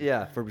men.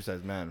 Yeah, Furby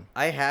sized man.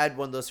 I had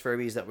one of those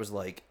Furbies that was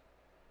like,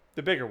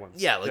 The bigger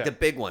ones. yeah, like the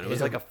big one. It was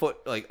Yeah. like a foot,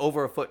 like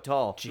over a foot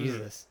tall.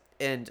 Jesus.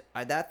 And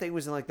that thing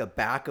was in like the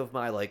back of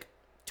my like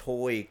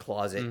toy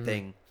closet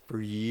thing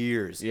for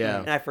years. Yeah.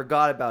 And I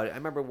forgot about it. I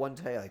remember one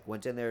day I like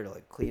went in there to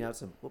like clean out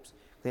some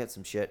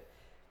shit.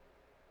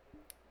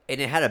 And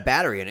it had a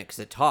battery in it because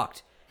it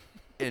talked.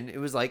 And it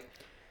was like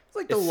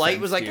the It light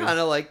was like sensed you. kind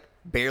of like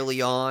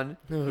barely on,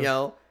 you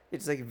know?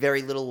 It's like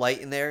very little light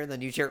in there, and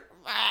then you hear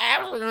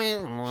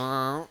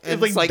and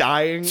It's like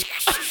dying.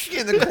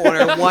 in the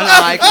corner, one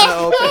eye kind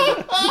of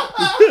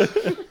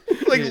open.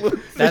 Like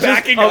That's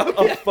backing up.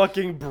 A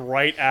fucking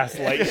bright ass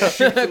light shoots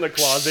in the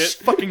closet.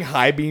 Fucking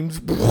high beams.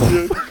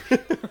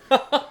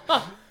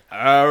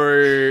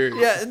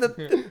 Yeah, and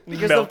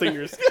because Melting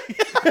your skin.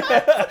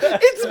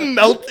 It's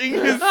melting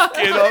his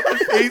skin off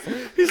his face.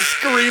 His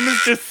scream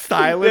is just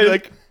silent.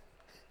 Like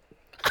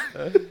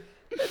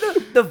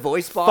the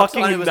voice box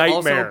Fucking on it was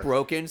nightmare. also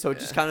broken, so it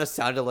just kind of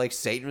sounded like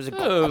Satan was like,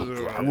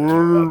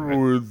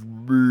 with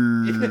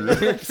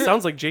me.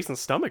 Sounds like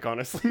Jason's stomach,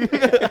 honestly.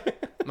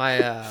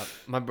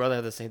 my brother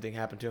had the same thing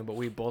happen to him, but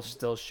we both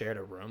still shared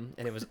a room,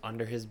 and it was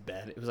under his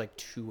bed. It was like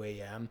 2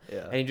 a.m.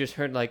 Yeah. And he just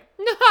heard like,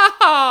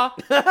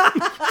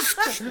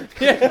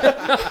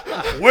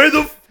 Where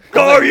the fuck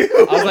are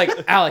you? I was like,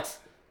 Alex,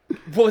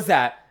 what was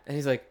that? And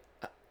he's like,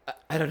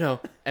 I don't know.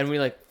 And we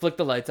like flicked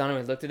the lights on and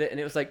we looked at it, and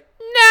it was like,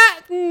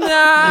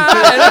 nah.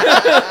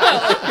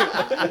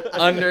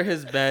 Under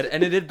his bed,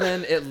 and it had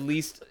been at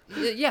least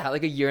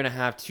like a year and a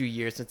half, 2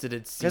 years since it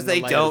had seen Because the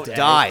they light don't of day.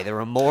 die. They're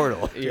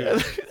immortal. Yeah.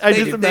 I They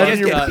just just imagine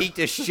your get beat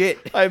to shit.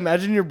 I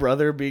imagine your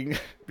brother being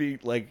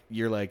like,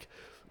 you're like,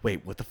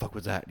 wait, what the fuck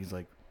was that? And he's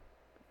like,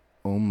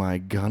 oh my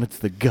god, it's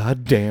the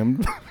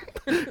goddamn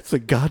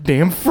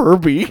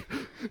Furby.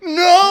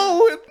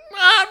 No, it's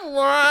not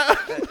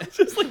one.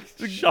 Just like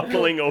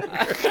shuffling over.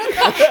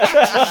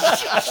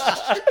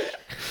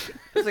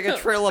 It's like a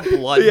trail of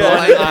blood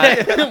Yeah.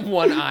 behind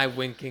One eye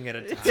winking at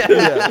a time.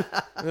 Yeah.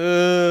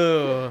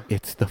 Ugh.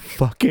 It's the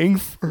fucking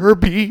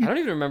Furby. I don't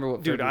even remember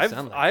what Dude, Furbies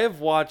sound like. I have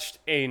watched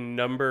a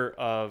number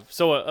of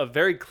a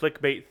very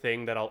clickbait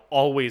thing that I'll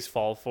always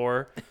fall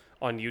for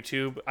on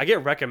YouTube. I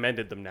get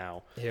recommended them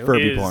now. Ew.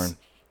 Furby is- porn.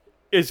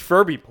 Is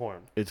Furby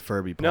porn? It's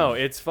Furby porn. No,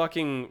 it's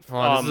fucking.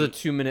 Oh, this is a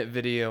 2-minute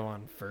video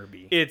on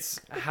Furby. It's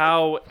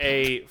how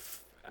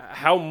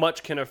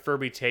much can a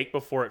Furby take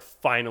before it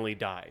finally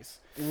dies?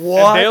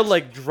 What? And they'll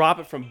like drop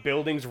it from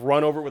buildings,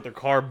 run over it with their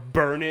car,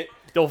 burn it.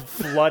 They'll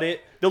flood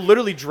it. They'll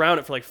literally drown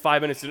it for like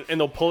 5 minutes, and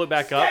they'll pull it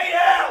back up,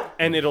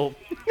 and it'll.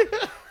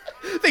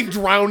 They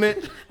drown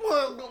it.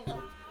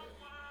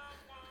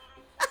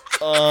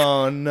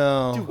 Oh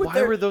no. Dude, With why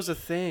their- were those a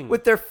thing?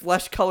 with their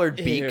flesh-colored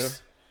Ew.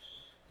 beaks.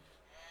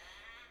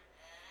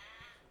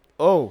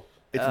 Oh,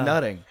 it's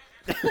nutting.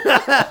 Dude,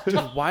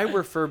 why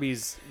were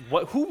Furbies?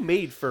 Who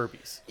made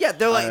Furbies? Yeah,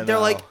 they're don't know.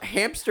 like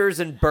hamsters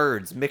and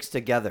birds mixed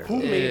together. Who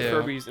made Ew.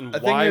 Furbies, and I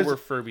think why there's- were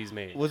Furbies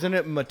made? Wasn't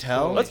it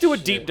Mattel? Let's do a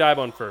deep dive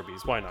on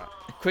Furbies. Why not?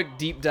 Quick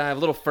deep dive,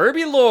 little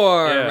Furby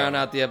lore, Yeah. round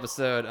out the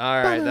episode.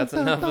 All right, that's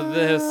enough of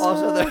this.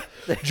 Also,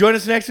 Join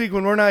us next week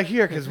when we're not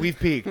here because we've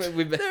peaked.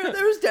 We've been,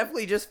 there was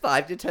definitely just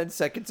 5 to 10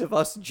 seconds of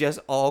us just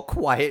all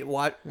quiet,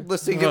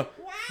 listening to.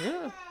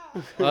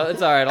 well,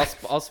 it's all right.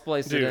 I'll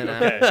splice Dude, it in.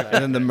 okay.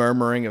 And then the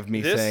murmuring of me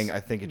This saying, I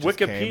think it just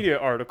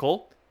Wikipedia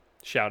article,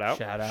 shout out.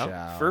 Shout out.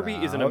 Shout Furby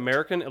is an out.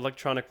 American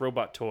electronic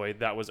robot toy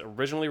that was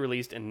originally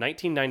released in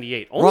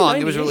 1998. Only Wrong.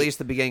 It was 98. released at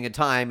the beginning of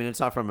time, and it's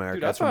not from America.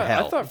 Dude, it's from I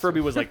hell. thought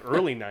Furby was like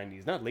early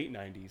 90s, not late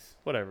 90s.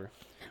 Whatever.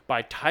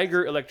 By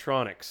Tiger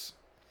Electronics.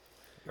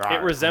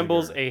 It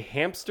resembles a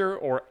hamster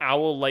or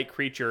owl-like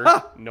creature.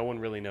 No one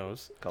really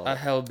knows. A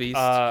hell beast.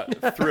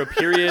 Through a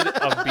period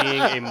of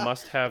being a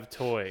must-have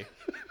toy.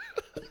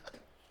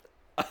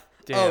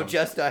 Damn. Oh,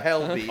 just a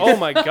hell beast. Oh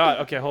my god.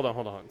 Okay, hold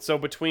on. So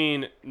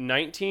between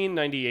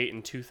 1998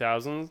 and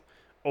 2000,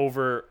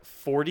 over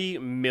 40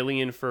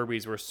 million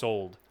Furbies were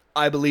sold,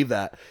 I believe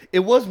that. It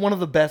was one of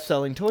the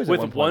best-selling toys at one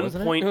with point,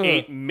 wasn't it?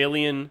 1.8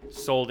 million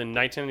sold in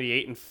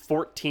 1998 and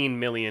 14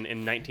 million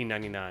in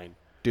 1999.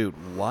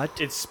 Dude,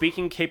 what? Its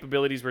speaking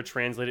capabilities were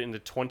translated into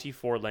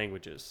 24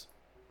 languges.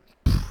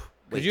 Wait,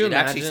 Could you it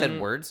actually imagine,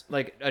 said words?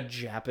 like a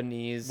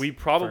Japanese? We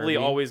probably Furby?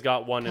 always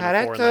got one in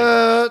the foreign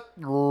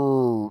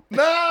language.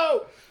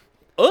 No!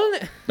 Oh,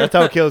 That's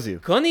how it kills you.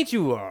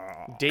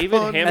 konnichiwa. David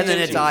Hampton. And then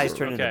its eyes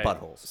turn into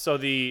buttholes. So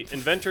the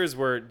inventors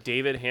were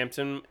David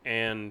Hampton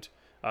and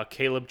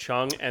Caleb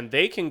Chung, and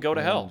they can go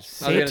to hell. I was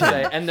gonna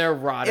say, and they're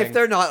rotting. If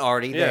they're not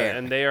already Yeah, there.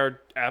 and they are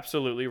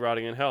absolutely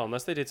rotting in hell,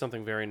 unless they did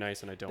something very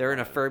nice, and I don't. They're in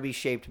a want it.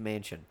 Furby-shaped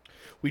mansion.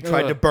 We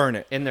tried to burn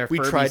it. In their We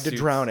Furby tried to suits.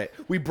 drown it.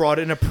 We brought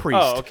in a priest.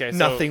 Oh, okay, so-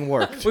 Nothing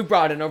worked. we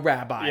brought in a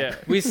rabbi. Yeah.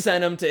 We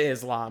sent him to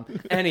Islam.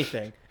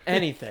 Anything.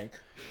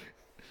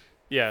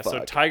 Yeah, so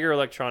Fuck. Tiger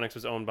Electronics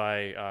was owned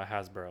by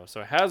Hasbro.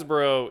 So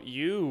Hasbro,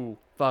 you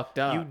Fucked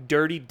up.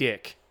 dirty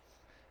dick.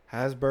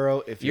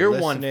 Hasbro, if You're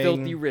you're one listening,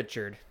 filthy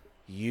Richard.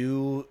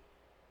 you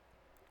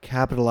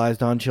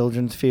capitalized on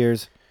children's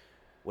fears.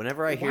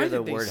 Whenever I Why hear did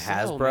the they word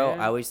sell, Hasbro, man?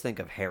 I always think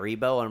of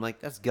Haribo, and I'm like,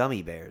 that's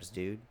gummy bears,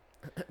 dude.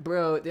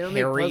 Bro, they don't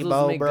make Haribo,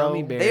 puzzles, they make bro.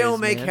 gummy bears. They don't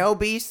make man. hell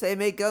beasts, they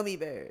make gummy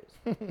bears.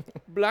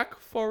 Black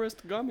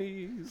Forest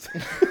gummies.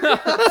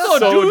 So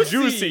So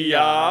juicy,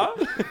 yeah. All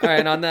right,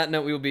 and on that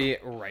note, we will be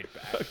right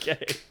back.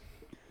 Okay.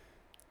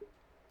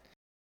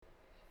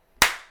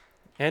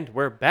 And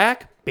we're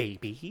back,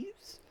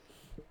 babies.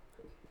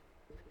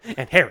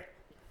 And Harry.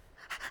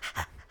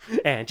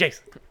 And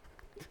Jason.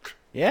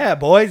 Yeah,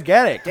 boys,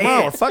 get it. Come on,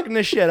 Damn. we're fucking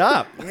this shit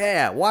up.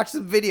 Yeah, watch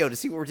the video to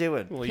see what we're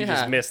doing. Well, you Yeah.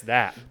 just missed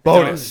that.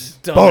 Bonus.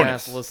 Dumbass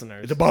bonus.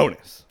 listeners. It's a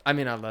bonus. I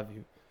mean, I love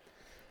you.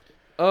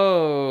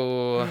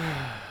 Oh.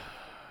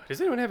 Does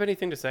anyone have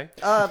anything to say?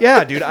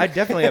 Yeah, dude, I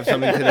definitely have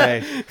something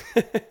today.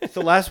 So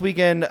last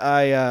weekend,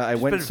 I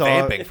went Been and saw.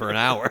 vamping for an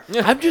hour.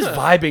 I'm just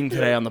vibing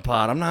today on the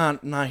pod. I'm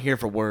not here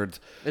for words.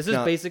 This is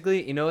No.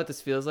 basically, you know what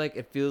this feels like?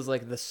 It feels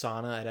like the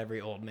sauna at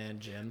every old man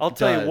gym. I'll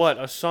tell does. you what,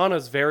 a sauna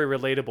is very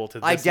relatable to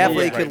this. I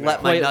definitely moment right could now.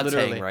 let my Quite nuts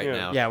literally. hang right Yeah.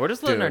 now. Yeah, we're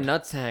just letting Dude. our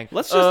nuts hang.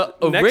 Let's just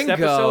next Ringo,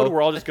 episode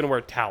we're all just gonna wear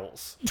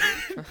towels.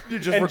 You're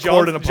just And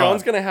recording a pod.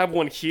 John's gonna have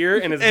one here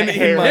and his And in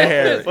hair. my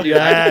hair. Dude, I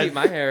Yes. can keep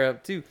my hair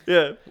up too.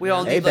 Yeah. We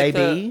all Hey, need like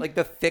baby. Like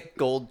the thick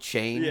gold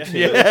chain. Yeah. too.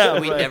 Yeah,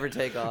 we right. never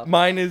take off.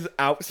 Mine is You know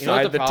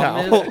outside what the the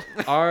problem towel.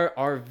 is?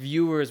 Our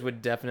viewers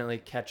would definitely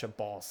catch a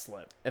ball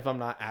slip if I'm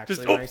not actually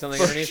Just- wearing something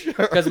for underneath. sure.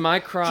 Because my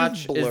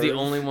crotch is the blurs.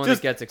 only one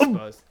Just- that gets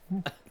exposed.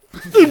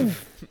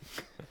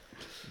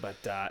 But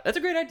that's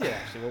a great idea,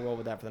 actually. We'll roll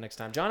with that for the next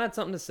time. John had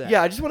something to say.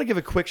 Yeah, I just want to give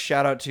a quick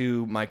shout out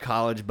to my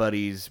college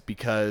buddies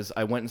because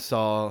I went and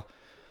saw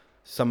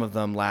some of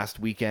them last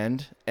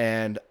weekend,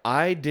 and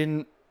I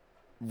didn't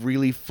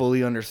really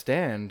fully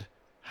understand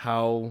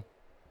how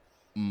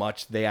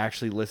much they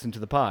actually listened to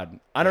the pod.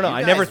 I don't know. You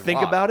I never guys think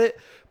rock. about it,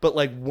 but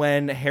like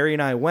when Harry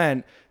and I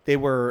went, it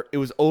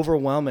was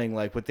overwhelming,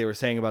 like what they were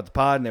saying about the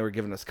pod, and they were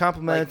giving us Like,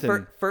 compliments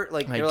and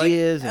like they're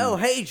ideas like, and- oh,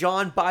 hey,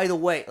 John, by the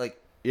way. Like,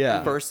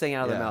 yeah. first thing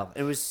out of Yeah. their mouth.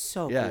 It was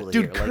so Yeah, cool to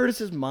dude, hear. Like,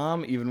 Curtis's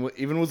mom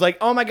even was like,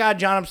 "Oh my God,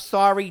 John, I'm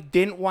sorry,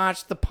 didn't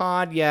watch the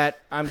pod yet.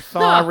 I'm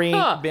sorry,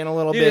 been a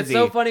little Dude, busy." it's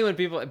so funny when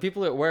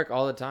people at work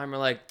all the time are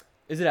like,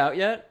 "Is it out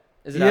yet?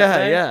 Is it out Yeah,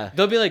 today?" yeah.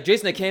 They'll be like,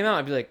 "Jason, it came out."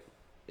 I'd be like,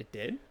 "It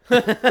did?"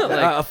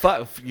 like,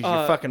 You're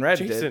fucking right,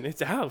 dude. Jason,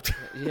 it's out.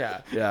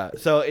 yeah. Yeah,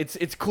 so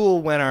it's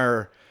cool when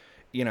our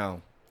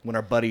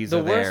buddies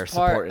are there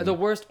supporting. The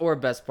worst or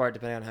best part,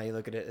 depending on how you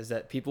look at it, is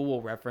that people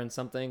will reference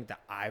something that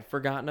I've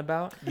forgotten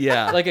about.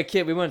 Yeah. Like a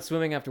kid, we went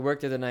swimming after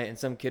work the other night, and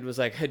some kid was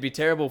like, "It'd be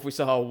terrible if we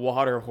saw a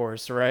water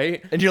horse,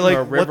 right?" And you're Or like,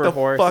 a "What river the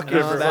horse." fuck And I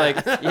is was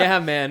that? like, "Yeah,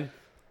 man."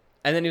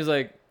 And then he was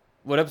like,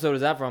 "What episode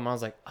is that from?" I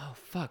was like, "Oh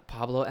fuck,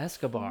 Pablo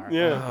Escobar."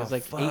 Yeah. It was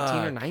like Oh, 18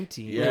 or fuck.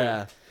 19.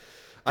 Yeah.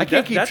 I Dude,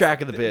 can't keep that's-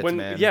 track of the bits, when,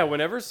 man. Yeah,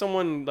 whenever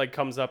someone like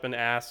comes up and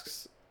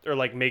asks or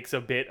like makes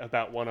a bit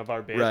about one of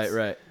our bits,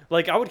 Right.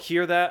 Like I would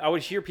hear that. I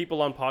would hear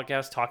people on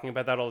podcasts talking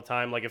about that all the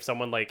time. Like if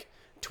someone like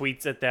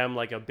tweets at them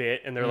like a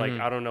bit and they're like,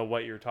 I don't know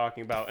what you're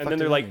talking about, and then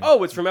they're like,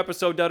 oh, it's from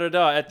episode da da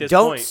da at this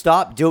don't point.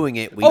 stop doing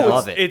it. We Oh,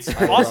 love it. it's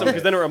awesome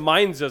because then it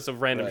reminds us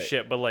of random Right.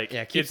 shit. But like,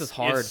 Yeah, it keeps us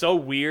hard. It's so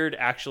weird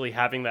actually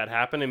having that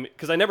happen, and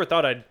because I never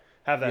thought I'd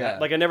have that. Yeah.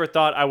 Like I never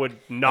thought I would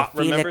not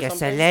remember something.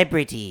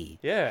 celebrity.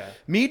 Yeah.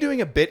 Me doing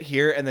a bit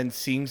here and then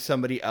seeing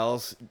somebody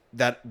else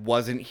that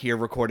wasn't here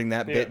recording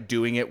that Yeah. bit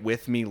doing it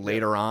with me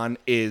later on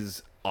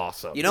is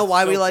awesome. You know It's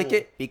why so we like cool.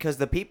 it? Because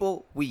the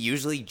people we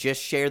usually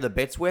just share the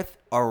bits with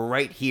are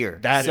right here.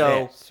 That's so,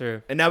 it. It's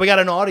true. And now we got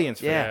an audience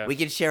for yeah, that. Yeah. we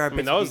can share our I bits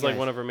mean, that with was you like guys.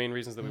 one of our main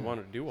reasons that we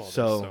wanted to do all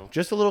So, this. So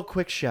just a little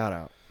quick shout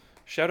out.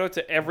 shout out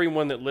to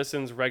everyone that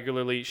listens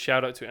regularly.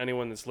 Shout out to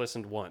anyone that's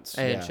listened once.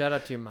 Hey, Yeah. and shout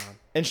out to your mom.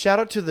 And shout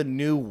out to the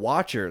new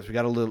watchers. We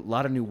got a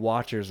lot of new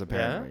watchers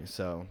apparently.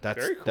 So that's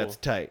Very cool. that's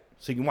tight.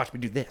 So you can watch me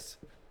do this.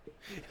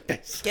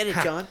 Get it,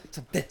 John.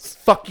 Some this.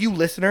 Fuck you,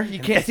 listener. You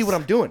can't see what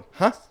I'm doing,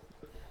 huh?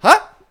 Huh?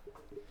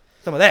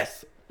 Some of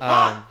this.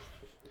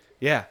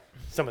 Yeah.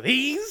 Some of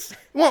these.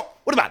 Well,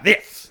 what about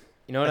this?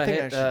 You know what I I, think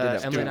I hit? should do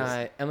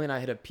that Emily and I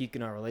hit a peak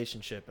in our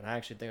relationship, and I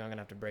actually think I'm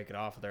gonna have to break it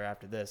off with her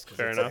after this. 'Cause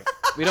Fair it's enough.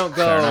 like, we don't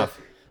Fair go enough.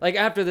 like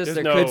after this. There's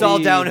There no- could It's all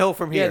be- downhill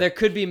from Yeah, here. there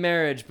could be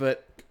marriage,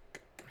 but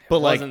But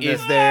like, wasn't is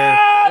this- there?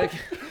 like,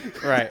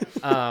 right.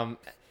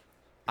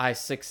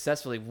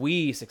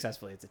 We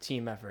successfully. It's a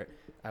team effort.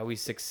 We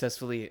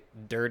successfully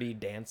dirty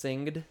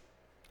dancinged.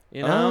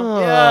 You know,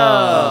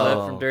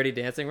 Oh. from Dirty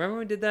Dancing. Remember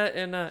when we did that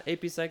in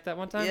AP Psych that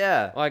one time?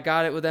 Yeah. Well, I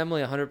got it with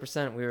Emily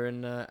 100%. We were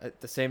in the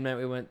same night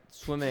we went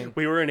swimming.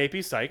 We were in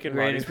AP Psych and We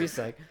were in Ronnie's. AP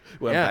Psych.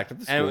 Went back to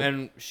the school.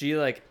 And she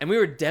like, and we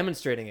were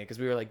demonstrating it because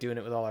we were like doing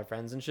it with all our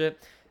friends and shit.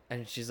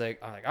 And she's like,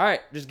 I'm like, all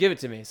right, just give it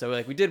to me. So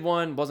like we did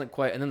one, wasn't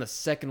quite, and then the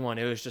second one,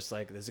 it was just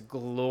like this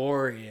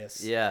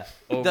glorious Yeah.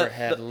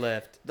 overhead The,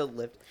 lift. the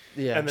lift.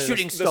 Yeah, And then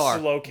Shooting the star.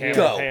 slow camera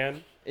Go.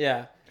 pan.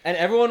 yeah. And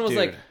everyone was Dude.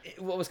 like,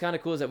 what was kind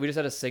of cool is that we just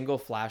had a single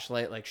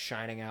flashlight like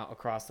shining out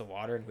across the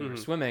water, and we were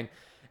swimming,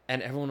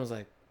 and everyone was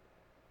like,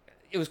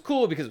 it was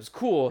cool because it was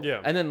cool.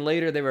 Yeah. And then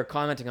later they were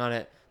commenting on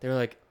it. They were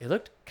like, it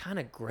looked kind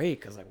of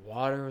great because like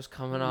water was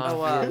coming off.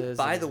 Oh, this,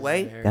 by and the this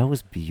way, and there. that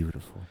was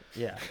beautiful.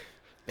 Yeah.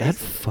 That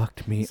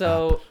fucked me up.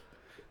 So,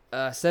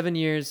 7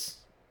 years.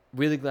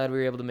 Really glad we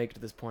were able to make it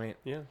to this point.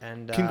 Yeah.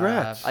 And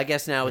Congrats. I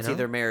guess now it's know?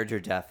 either marriage or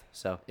death.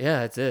 So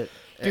yeah, that's it.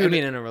 I Dude,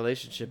 mean, in a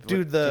relationship,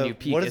 dude, can the- you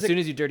peak what is as it- soon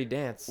as you dirty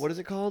dance? What is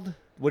it called?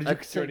 What did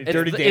you say? Dirty- It's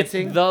Dirty the-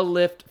 Dancing? It's the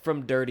lift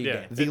from Dirty Yeah.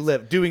 Dance. The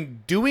lift.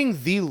 Doing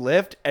the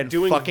lift and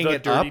Doing fucking the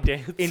it dirty up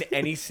dance. in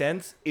any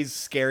sense is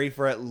scary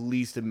for at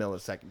least a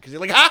millisecond because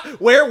you're like,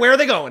 where are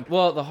they going?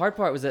 Well, the hard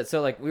part was that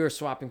so like we were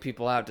swapping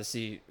people out to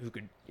see who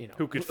could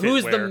Who could fit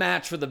who's the where.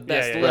 match for the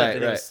best yeah, lift, right,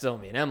 and it was right. still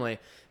me and Emily.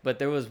 But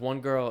there was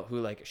one girl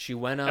who like she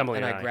went up Emily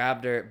and and I I.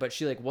 grabbed her, but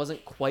she like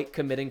wasn't quite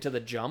committing to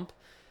the jump,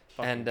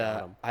 and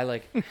got 'em. I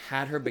like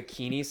had her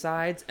bikini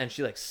sides and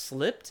she like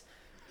slipped.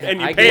 And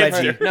you I gave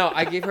pansed her, her. no,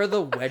 I gave her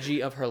the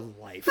wedgie of her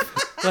life.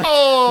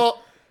 Oh,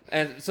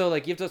 And so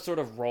like you have to sort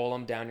of roll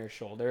them down your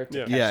shoulder to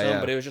Yeah. catch Yeah, them, yeah.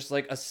 but it was just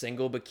like a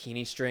single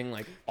bikini string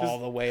like all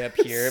the way up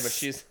here. But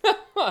she's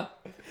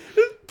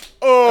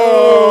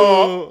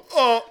oh,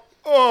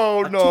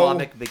 no!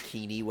 atomic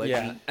bikini wedgie.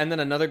 yeah. And then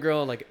another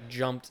girl like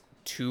jumped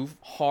too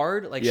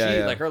hard. Like Yeah, she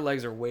yeah. like her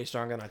legs are way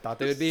stronger than I thought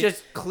they would be.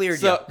 Just cleared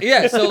So you.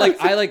 yeah, so like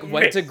I like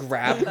went to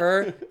grab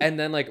her, and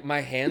then like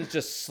my hands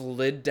just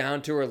slid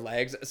down to her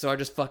legs, so I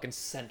just fucking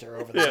sent her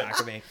over the back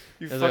of me.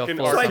 You It was like a fucking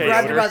force So I arcade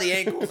grabbed her owner. by the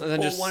ankles, And then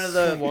pulled just one of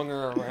the swung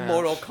her around.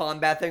 Mortal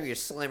Kombat thing where you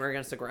slam her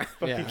against the ground.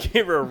 Yeah. You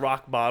gave her a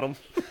rock bottom.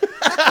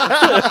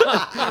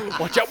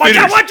 Watch out! Watch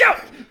out! Watch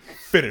out!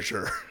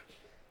 Finisher.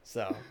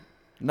 So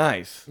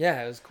Nice.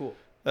 yeah, it was cool.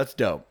 That's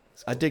dope.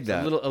 I dig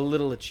that. A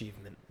little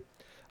achievement.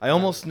 I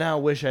almost now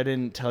wish I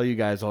didn't tell you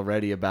guys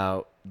already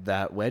about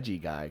that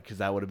wedgie guy, because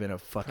that would have been a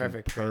fucking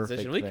Perfect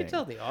transition. We thing. could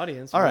tell the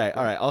audience. All right.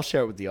 I'll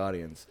share it with the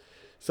audience.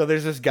 So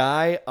there's this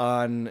guy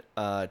on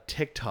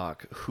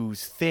TikTok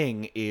whose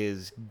thing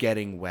is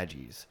getting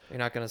wedgies. You're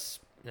not gonna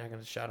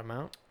shout him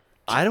out.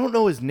 I don't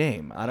know his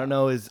name. I don't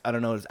know his.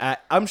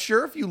 I'm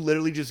sure if you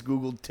literally just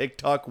Googled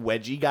TikTok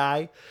wedgie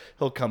guy,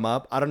 he'll come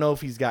up. I don't know if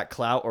he's got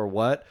clout or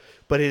what,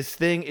 but his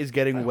thing is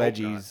getting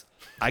wedgies.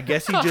 I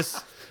guess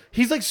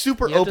he's like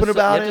super You have open to,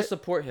 about you have it. to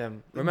support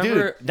him.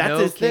 Remember, Dude, that's no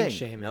his king thing.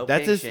 shaming. No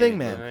That's king his thing, shaming.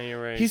 man. Yeah,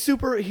 you're right. He's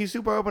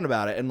super open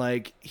about it, and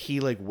like he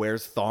like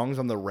wears thongs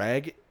on the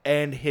reg.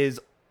 And the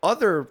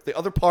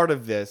other part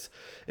of this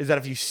is that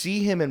if you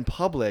see him in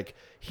public,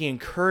 he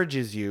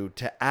encourages you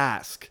to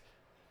ask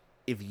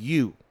if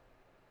you,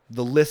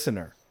 the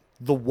listener,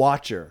 the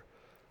watcher,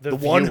 the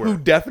one viewer. who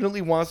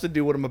definitely wants to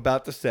do what I'm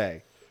about to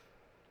say,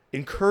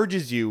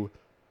 encourages you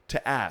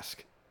to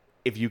ask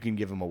if you can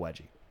give him a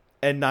wedgie.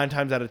 And 9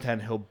 times out of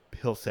 10,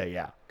 he'll say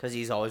yeah. Because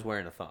he's always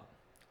wearing a thong.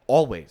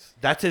 Always.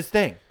 That's his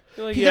thing.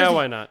 You're like, He yeah, does-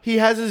 why not? He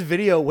has this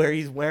video where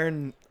he's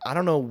wearing, I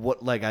don't know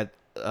what, like a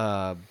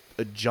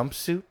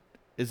jumpsuit.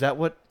 Is that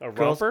what A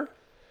girls- romper?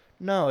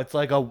 No, it's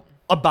like a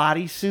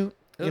bodysuit.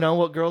 You know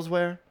what girls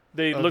wear?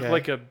 They look Okay.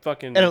 like a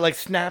fucking. And it like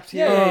snaps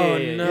here. Oh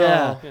yeah, no!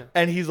 Yeah. Yeah.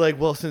 And he's like,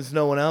 well, since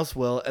no one else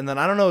will. And then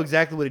I don't know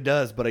exactly what he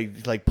does, but he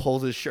like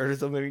pulls his shirt or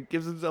something and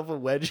gives himself a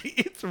wedgie.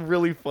 It's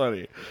really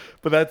funny.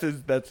 But that's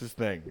his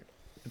thing.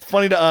 It's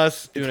funny to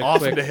us. It's Doing a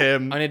awesome quick- to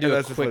him. I need to and do a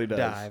that's just what he quick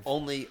does. dive.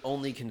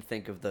 Only can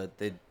think of the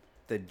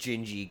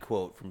Gingy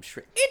quote from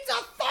Shrek. It's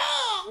a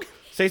thong!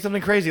 Say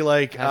something crazy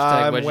like, Hashtag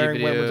I'm wedgie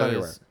wearing women's videos.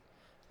 underwear.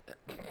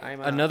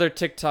 Another Another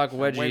TikTok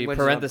wedgie wedgie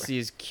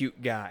parentheses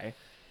cute guy,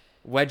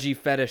 wedgie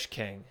fetish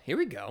king. Here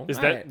we go. Is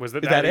All that right. was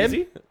that Is that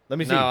easy? him? Let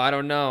me see. No, I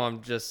don't know.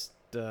 I'm just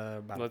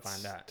about Let's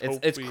to find out. hope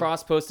It's we-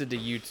 cross posted to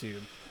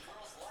YouTube.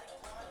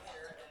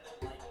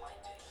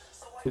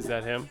 Is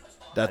that him?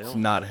 That's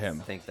not him.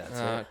 I think that's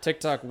it.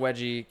 TikTok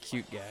wedgie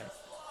cute guy.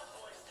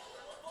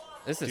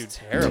 This is Dude,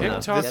 terrible.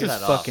 TikTok This Get is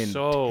that off. fucking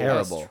So-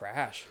 terrible. That's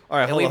trash. All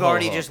right, And hold we've on, hold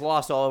already on. just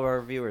lost all of our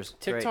viewers.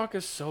 Great. TikTok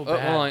is so Oh,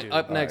 bad. hold on. dude.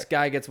 Up next, Alright.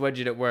 guy gets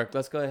wedgied at work.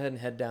 Let's go ahead and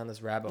head down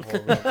this rabbit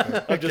hole. Real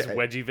quick. Of just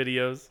wedgie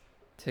videos.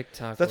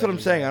 TikTok. That's what I'm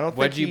wedgie saying. guy. I don't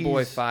think Wedgie Boy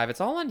he's- 5. It's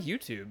all on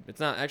YouTube.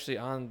 It's not actually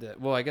on the.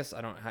 Well, I guess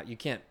I don't. You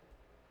can't.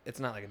 It's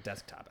not like a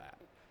desktop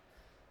app.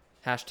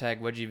 Hashtag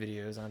wedgie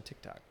videos on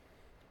TikTok.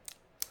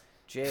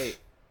 Jay,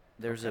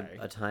 there's Okay.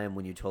 a time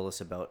when you told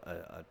us about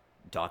a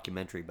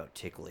documentary about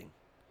tickling.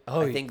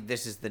 Oh, I think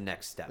this is the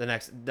next step. the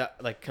next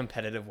like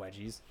competitive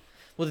wedgies.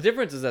 Well, the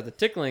difference is that the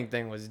tickling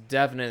thing was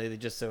definitely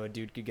just so a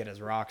dude could get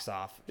his rocks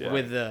off Yeah.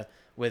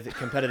 with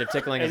competitive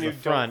tickling as And the you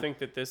don't front. think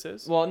that this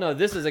is? Well, no,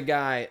 this is a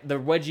guy. The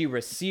wedgie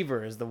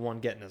receiver is the one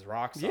getting his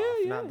rocks Yeah, off,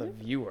 yeah, not the yeah.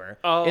 viewer.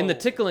 Oh. In the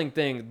tickling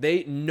thing,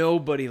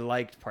 nobody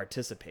liked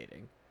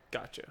participating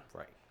Gotcha.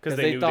 right. Because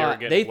they knew they were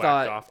getting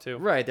whacked off too.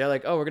 right. They're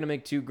like, oh, we're gonna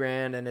make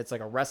 $2,000, and it's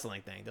like a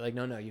wrestling thing. They're like,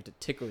 no, you have to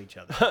tickle each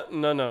other.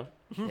 No. No.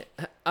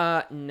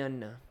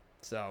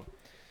 So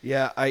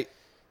Yeah, I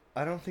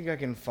don't think I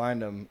can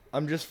find him.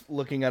 I'm just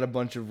looking at a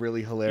bunch of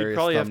really hilarious You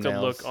probably have thumbnails.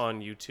 to look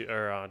on YouTube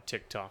or on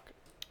TikTok,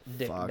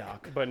 Dick Fuck.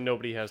 Doc. but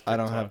nobody has. TikTok I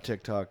don't have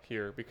TikTok.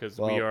 here because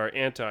Well, we are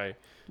anti.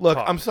 Look,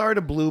 Talk. I'm sorry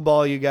to blue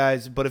ball you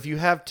guys, but if you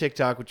have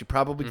TikTok, which you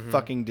probably Mm-hmm.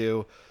 fucking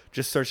do,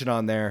 just search it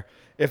on there.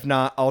 If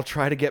not, I'll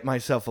try to get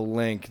myself a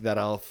link that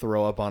I'll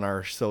throw up on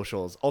our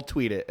socials. I'll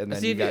tweet it, and then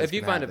See you if guys if you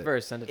can find have it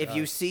first, send it. If to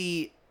you us.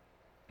 see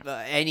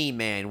any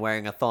man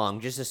wearing a thong,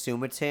 just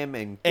assume it's him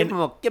and And-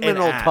 give him and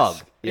an old ask.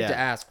 tug. you have to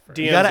Yeah. ask first.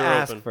 DMs You gotta are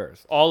ask open.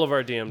 first. All of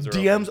our DMs are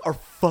DMs open. are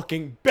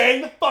fucking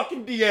bang the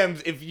fucking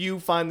DMs if you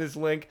find this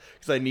link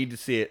because I need to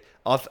see it.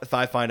 If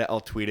I find it, I'll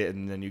tweet it,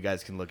 and then you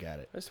guys can look at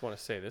it. I just want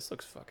to say this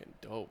looks fucking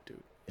dope,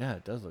 dude. Yeah,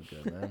 it does look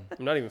good, man.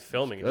 I'm not even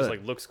filming. It just good.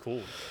 like looks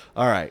cool.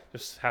 All right,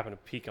 Just happen to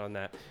peek on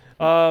that.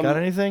 got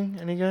anything?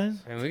 Any guys?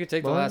 I mean, we could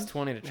take the Boys? last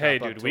 20 to chop Hey,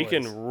 up dude, we toys.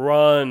 can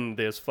run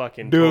this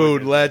fucking. toy Dude,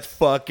 business. let's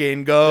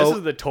fucking go. This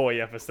is the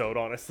toy episode,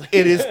 honestly.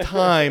 It is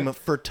time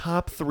for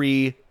top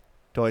 3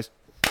 toys.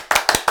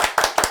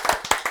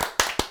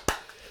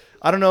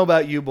 I don't know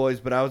about you boys,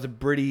 but I was a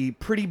pretty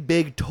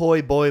big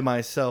toy boy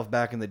myself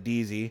back in the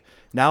DZ.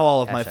 Now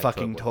all of my Hashtag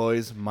fucking toy boy.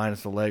 toys,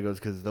 minus the Legos,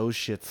 because those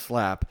shits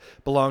slap,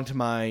 belong to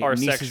my Are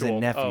nieces sexual.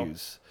 and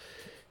nephews.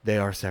 They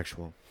are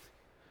sexual.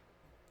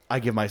 I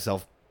give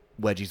myself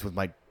wedgies with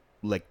my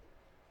like.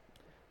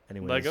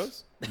 Anyways,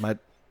 Legos? My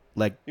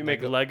like. You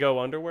make Lego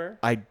underwear?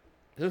 I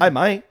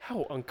might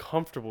How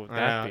uncomfortable would I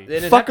that know. be?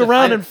 They'd fuck have to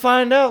around fit- and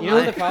find out. You know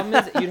what the problem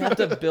is? You'd have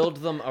to build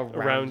them around,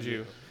 Around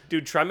you.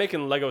 Dude, try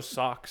making Lego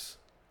socks.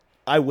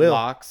 I will.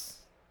 Locks.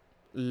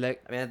 I mean,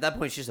 at that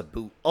point, it's just a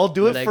boot. I'll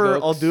do it for.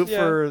 Legos. I'll do it Yeah.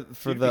 for You'd be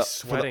for the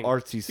sweating.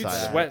 artsy You'd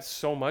side. sweat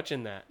so much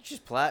in that. It's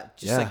just just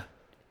Yeah. like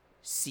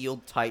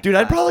sealed tight. Dude,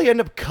 I'd plastic. probably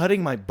end up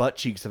cutting my butt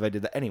cheeks if I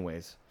did that.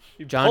 Anyways,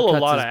 You John pull a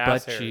cuts lot his of butt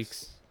ass hairs.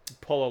 cheeks. You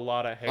pull a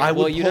lot of hair. I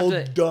Well, would you'd have pull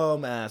to-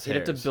 dumb ass You'd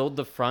hairs. have to build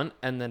the front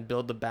and then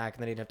build the back,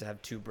 and then you'd have to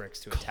have 2 bricks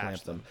to attach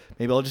Clamp them.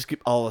 Maybe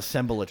I'll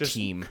assemble a Just-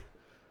 team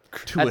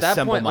to At that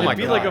assemble point, my oh my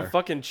It'd be car. like a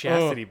fucking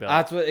chastity belt.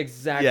 That's what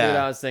exactly Yeah. what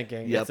I was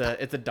thinking. Yep.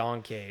 It's a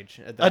dong cage.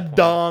 At a that point.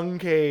 dong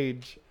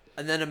cage.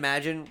 And then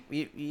imagine,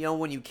 you know,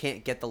 when you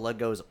can't get the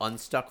Legos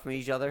unstuck from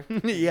each other,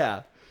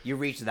 Yeah. you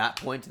reach that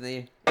point in the.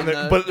 And in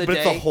then- the, but the but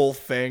it's a day. whole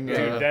thing. Dude,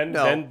 yeah.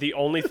 then the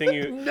only thing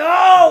you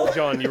No.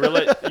 John, you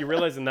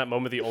realize in that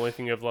moment the only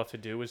thing you have left to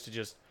do is to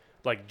just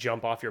like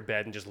jump off your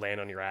bed and just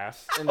land on your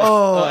ass.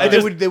 Oh, and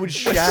they would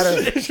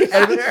shatter.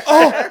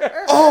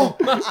 Oh,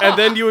 And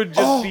then you would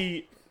just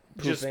be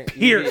just Pooping.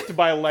 pierced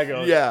by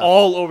Legos Yeah.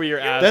 all over your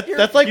ass.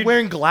 that's like You'd-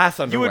 wearing glass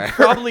you underwear. would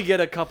probably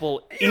get a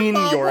couple in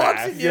Mom your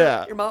walks ass. in,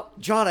 Yeah. Your mom,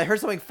 John, I heard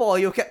something fall.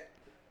 You okay?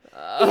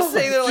 He's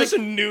saying they're like, Just a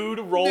nude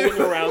rolling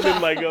around in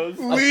Legos.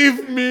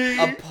 Leave me.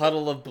 a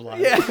puddle of blood.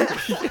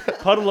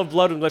 Puddle of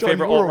Blood was my John,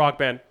 favorite you were- alt rock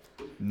band.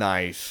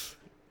 Nice.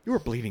 You were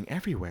bleeding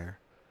everywhere.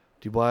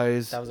 Do you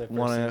boys That was our first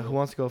wanna? single. Who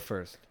wants to go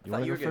first? You thought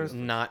want to you go were gonna first?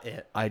 Not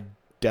it. I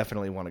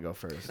definitely want to go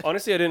first.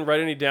 Honestly, I didn't write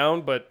any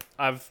down, but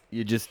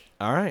You just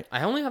all right.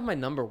 I only have my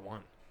number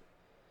 1.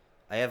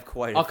 I have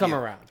quite. A I'll come few.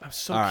 around. I'm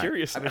so All right.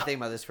 curious. I've been Now.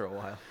 thinking about this for a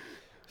while.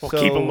 Well, So-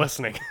 keep them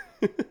listening.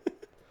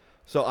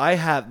 So I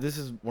have. This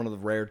is one of the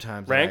rare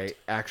times that Ranked?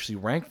 I actually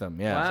rank them.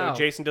 Yeah. Wow. So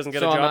Jason doesn't get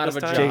So a I'm job out this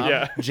of a time. job.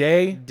 Yeah.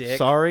 Jay, Dick.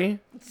 sorry,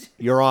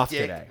 you're off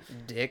Dick. today.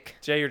 Dick.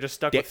 Jay, you're just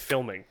stuck Dick. with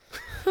filming.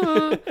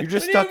 You're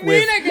just stuck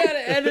with I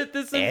gotta edit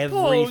this in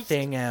post?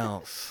 everything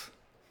else.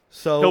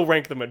 So He'll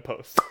rank them in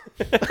post.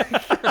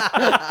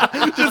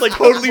 just like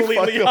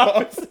completely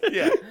opposite.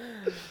 Yeah.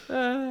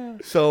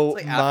 So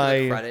It's like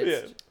after the my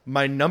credits.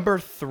 my number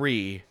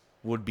 3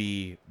 would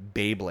be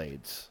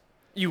Beyblades.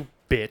 You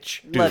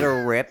bitch. Let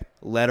her rip.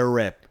 Let her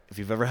rip. If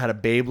you've ever had a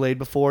Beyblade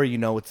before, you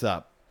know what's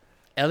up.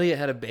 Elliot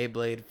had a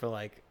Beyblade for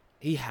like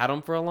he had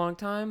them for a long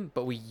time,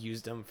 but we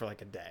used them for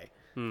like a day.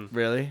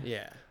 Really?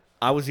 Yeah.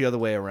 I was the other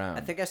way around.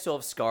 I think I still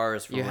have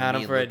scars from You when had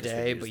me them and for a Lucas would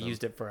day, use but them.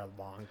 used it for a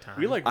long time.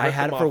 We like I ripped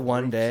had them it for off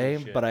one roofs day,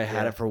 and shit. but I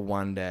had Yeah. it for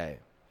one day.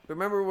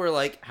 Remember, we're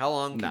like, how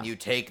long can No. you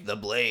take the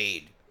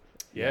blade?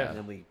 Yeah. And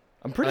then we.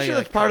 I'm pretty Oh, sure yeah,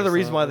 that's part of the close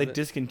reason up why with they it.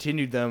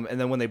 discontinued them, and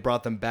then when they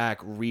brought them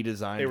back,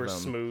 redesigned They were them.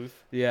 smooth.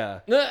 Yeah.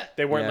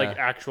 They weren't Yeah. like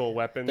actual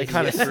weapons. They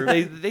kind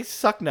of they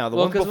suck now. The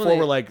Well, ones 'cause when before they-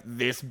 were like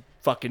this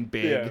fucking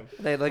big. Yeah.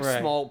 They had like Right.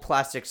 small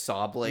plastic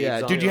saw blades. Yeah,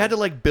 on dude, you them. had to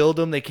like build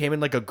them. They came in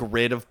like a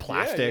grid of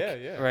plastic. Yeah,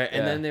 yeah, yeah. Right,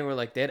 and Yeah. then they were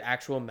like they had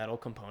actual metal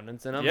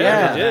components in them.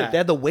 Yeah, they did. They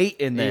had the weight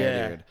in there,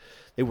 Yeah. dude.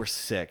 They were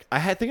sick.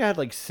 I think I had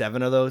like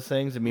 7 of those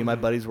things, and me and my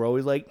buddies were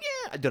always like,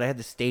 "Yeah, dude, I had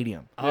the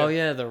stadium." Oh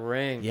yeah, the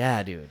ring.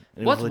 Yeah, dude.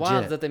 And it What's was wild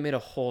legit. is that they made a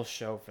whole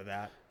show for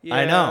that.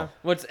 I know.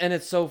 And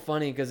it's so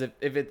funny because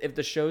if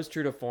the show's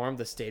true to form,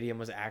 the stadium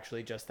was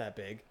actually just that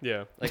big,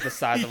 Yeah. like the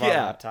size of our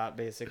Yeah. laptop,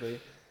 basically.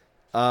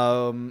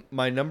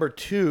 My number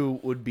 2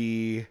 would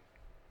be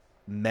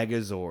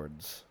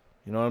Megazords.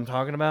 You know what I'm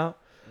talking about?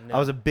 No. I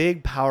was a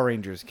big Power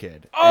Rangers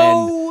kid. And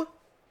Oh!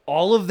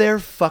 all of their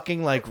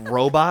fucking like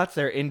robots,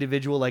 their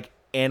individual like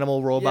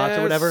animal robots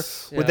or whatever,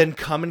 Yes. would Yeah. then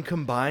come and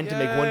combine to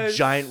make one Yes.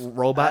 giant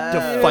robot to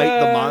fight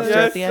the monster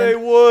at the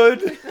end. would.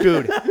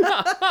 Dude,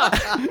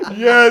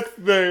 Yes,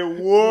 they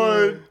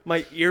would.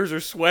 My ears are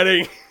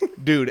sweating.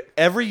 dude,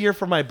 every year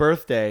for my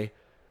birthday,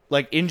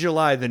 like in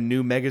July, the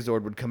new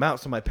Megazord would come out,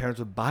 so my parents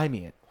would buy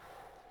me it.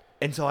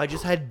 And so I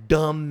just had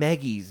dumb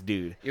Meggies,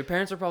 dude. Your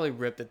parents were probably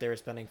ripped that they were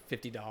spending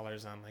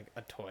 $50 on like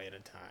a toy at a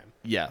time.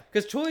 Yeah.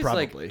 Because toys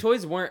Probably.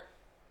 toys weren't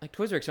like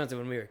toys were expensive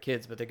when we were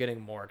kids, but they're getting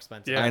more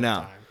expensive. Yeah. all I the know.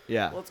 time.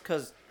 Yeah. Well, it's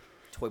because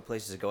toy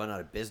places are going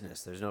out of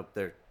business. There's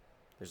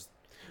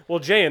Well,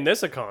 Jay, in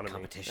this economy,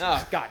 competition.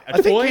 Oh God, I a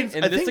think toy kids-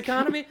 in I this think-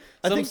 economy?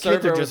 I Some think kids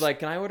are server was just- like,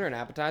 "Can I order an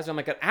appetizer?" I'm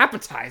like, "An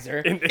appetizer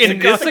In in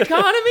this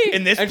economy?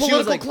 In this And she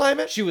was political like-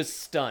 climate? She was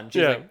stunned. She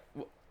was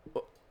Yeah.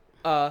 like,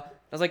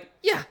 I was like,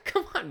 "Yeah,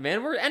 come on,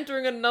 man. We're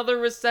entering another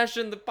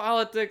recession. The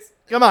politics."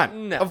 Come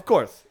on. No. Of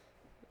course.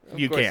 Of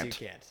You course can't.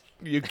 You can't.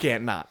 You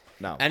can't not.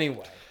 No.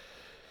 Anyway,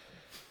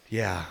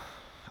 Yeah.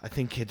 I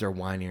think kids are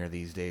whinier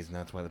these days, and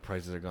that's why the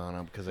prices are going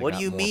up. Because What do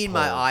you mean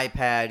my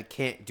iPad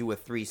can't do a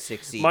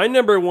 360? my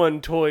number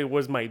one toy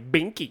was my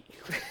Binky.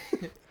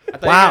 I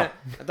thought Wow.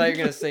 I thought you were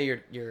gonna say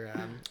your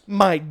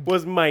my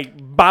Was my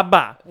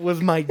Baba. was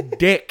my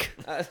dick.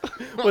 Was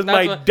that's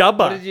my what- dubba.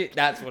 what did you-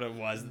 that's what it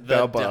was.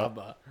 The Dubba.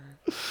 dubba.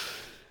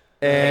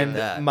 And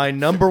that. my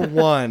number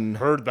 1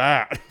 Heard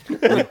that.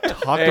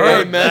 talked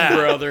about Amen,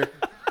 brother.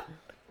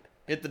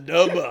 Hit the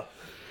dubba.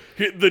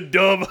 Hit the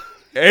dub.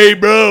 Hey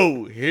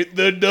bro, hit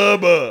the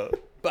dubba.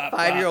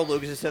 5-year-old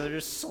Lucas is sitting there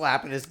just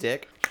slapping his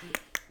dick.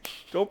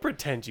 Don't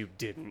pretend you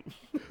didn't.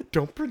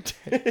 Don't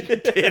pretend you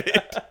did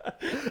it.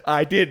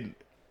 I didn't.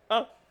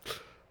 Oh.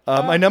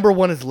 My number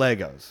 1 is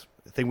Legos.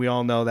 I think we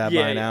all know that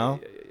Yeah, by yeah, now.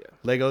 yeah, yeah,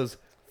 Legos,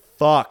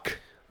 fuck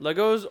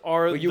Legos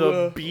are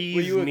the bee's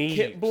were you a knees.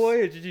 kit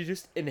boy, or did you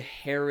just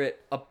inherit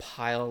a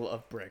pile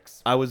of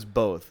bricks? I was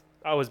both.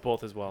 I was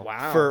both as well.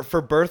 Wow.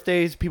 For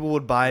birthdays, people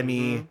would buy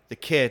me the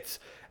kits,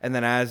 and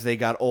then as they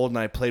got old and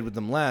I played with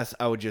them less,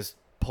 I would just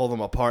pull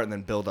them apart and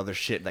then build other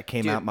shit that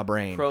came Dude, out my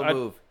brain. Pro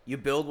move. You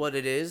build what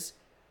it is,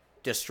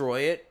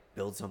 destroy it,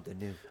 build something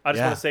new. I just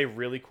Yeah. want to say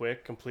really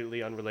quick,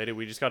 completely unrelated.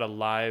 We just got a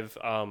live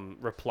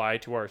reply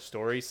to our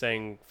story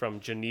saying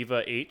from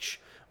Geneva H.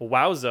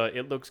 Wowza,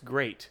 it looks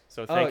great.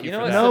 So thank you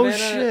know for what? that. No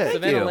Savannah, shit.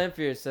 Savannah You.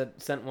 Lamphere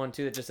sent one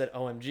too that just said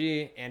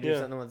OMG. Andrew Yeah.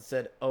 sent the one that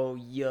said oh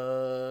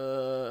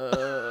yeah.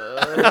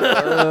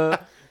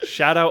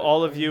 Shout out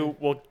all of you.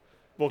 We'll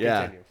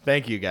Yeah. continue.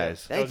 Thank you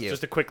guys. That Thank was you.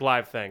 just a quick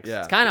live thanks. Yeah.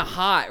 It's kind of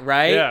hot,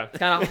 right? Yeah. It's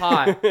kind of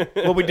hot.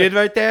 What we did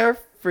right there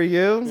for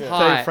you, It's tell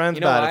hot. your friends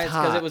you know about why? it. It's It's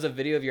because hot. it was a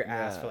video of your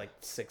ass Yeah. for like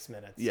 6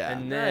 minutes. Yeah.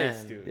 And then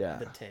Nice, dude. Yeah.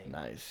 the tank.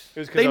 Nice. It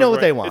was 'cause They I know was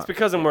what they wearing- want. It's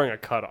because I'm wearing a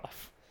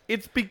cutoff.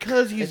 It's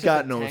because It's he's just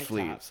got a no tank top.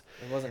 sleeves.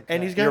 It wasn't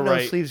And he's cut. got You're no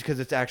right. sleeves because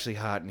it's actually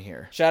hot in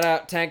here. Shout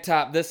out tank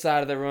top this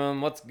side of the room.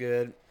 What's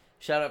good?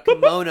 Shout out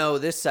Kimono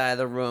this side of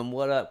the room.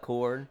 What up,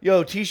 Cord?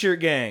 Yo,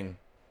 t-shirt gang.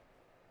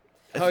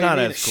 It's Oh, you not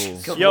mean as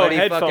cool. Yo, Sweaty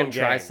headphone fucking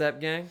gang.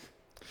 tricep gang.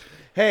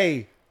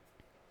 Hey,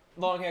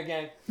 Long hair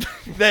gang.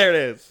 there it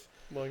is.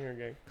 Long hair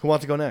gang. Who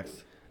wants to go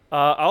next?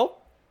 I'll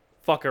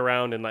fuck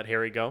around and let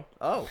Harry go.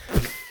 Oh,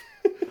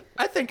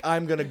 I think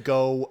I'm going to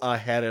go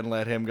ahead and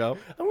let him go.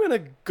 I'm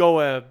gonna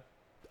go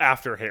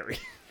after Harry.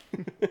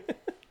 What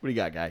do you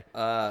got, guy?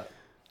 Oh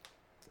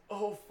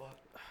fuck.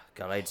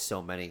 God, I had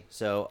so many.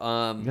 So,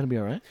 You going to be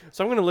all right?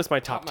 So I'm gonna list my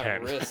top My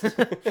 10. wrist.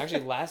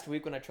 Actually, last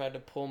week when I tried to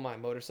pull my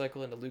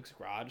motorcycle into Luke's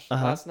garage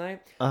Uh-huh. last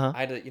night, Uh-huh. I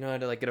had to, I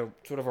had to like get a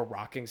sort of a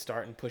rocking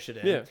start and push it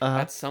in. Yeah. Uh-huh.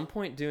 At some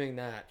point doing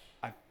that,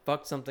 I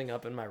fucked something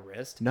up in my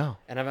wrist. No.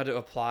 And I've had to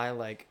apply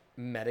like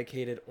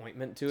medicated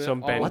ointment to it.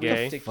 Some all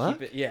Bengay? to Fuck?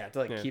 keep it, yeah, to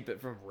like Yeah. keep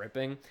it from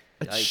ripping.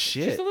 That's Like,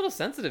 shit. Just a little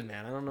sensitive,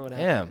 man. I don't know what Damn.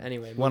 happened.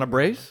 Anyway, Want a moving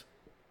brace?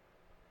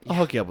 I'll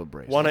hook you up with a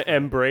brace. Want to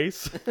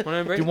embrace on. Wanna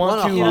embrace? Do you want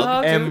Wanna to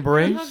hug, dude?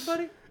 embrace? Wanna hug,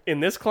 buddy? in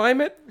this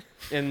climate?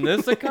 In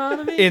this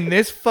economy? In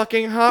this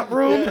fucking hot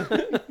room?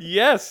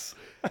 Yes.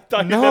 I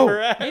thought you No.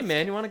 never asked. Hey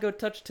man, you want to go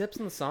touch tips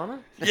in the sauna?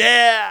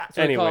 Yeah. That's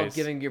what we call Anyways.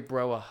 giving your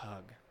bro a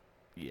hug.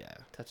 Yeah.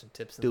 Touching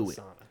tips in Do the it.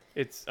 sauna.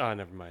 It's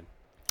never mind.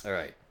 all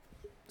right.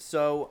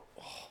 So,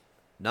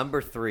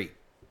 number 3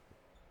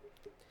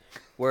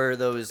 were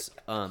those.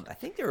 I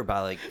think they were by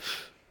like,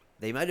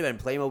 they might have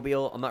been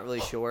Playmobil. I'm not really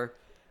sure,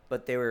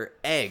 but they were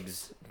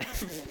eggs.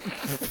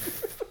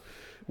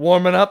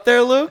 Warming up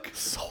there, Luke?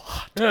 So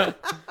hot.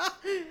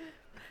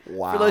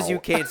 Wow. For those of you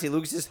who can't see,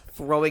 Luke's just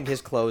throwing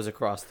his clothes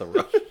across the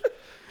room.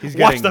 He's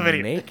Watch getting the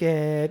video.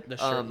 naked. The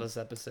shirtless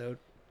episode.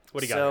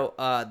 What do you got?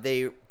 So,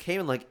 they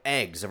came in like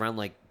eggs around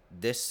like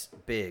this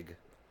big.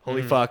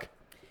 Holy fuck.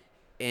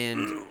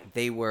 And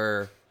they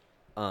were,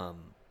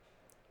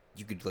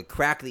 you could like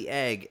crack the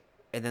egg,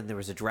 and then there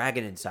was a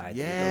dragon inside. that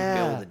you Yeah.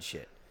 could build and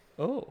shit.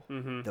 Oh.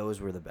 Mm-hmm. Those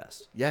were the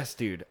best. Yes,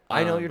 dude.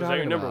 I know what you're Was that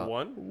talking your number about.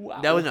 one?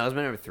 Wow. That was my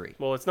number 3.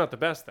 Well, it's not the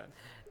best then.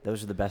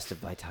 Those are the best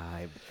of my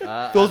time.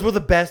 Those were the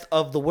best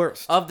of the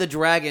worst. Of the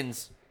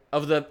dragons.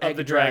 Of the Of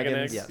the dragon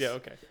eggs. yes. Yeah.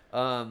 Okay.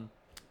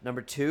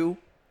 Number 2.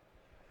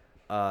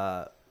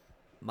 I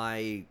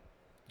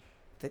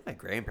think my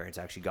grandparents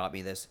actually got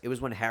me this. It was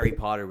when Harry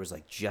Potter was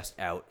like just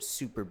out,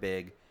 super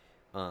big,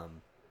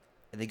 and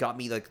they got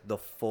me like the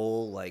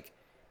full like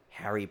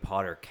Harry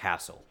Potter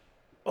castle.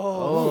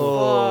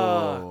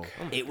 Oh.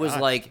 It was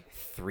like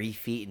 3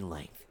 feet in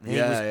length. And it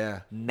Yeah, was yeah.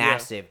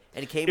 massive,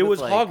 and it came. It with,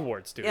 was like,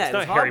 Hogwarts, dude. Yeah, it's it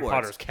was not Harry Hogwarts.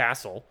 Potter's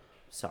castle.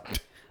 Sorry,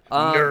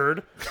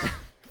 Nerd.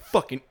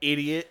 Fucking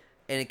idiot.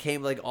 and it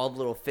came like all the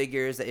little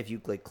figures that if you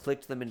like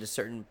clicked them into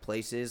certain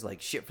places, like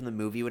shit from the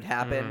movie would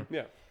happen.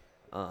 Yeah.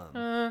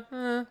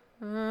 It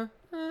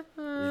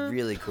was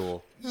really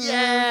cool.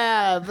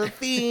 Yeah, the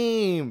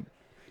theme.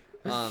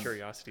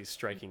 Curiosity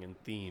striking in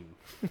theme.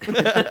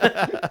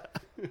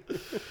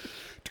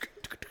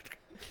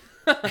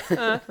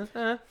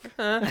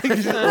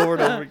 Just over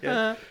and over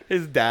again.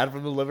 His dad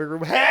from the living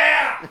room.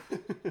 Ha!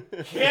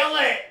 Kill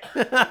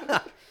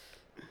it.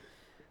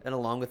 And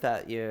along with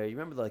that, yeah, you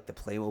remember like the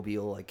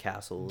Playmobil like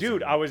castles.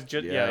 Dude, and I was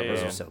just Yeah, yeah. those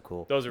bro. are so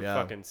cool. Those are Yeah.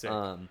 fucking sick.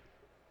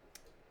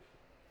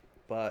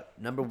 But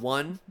number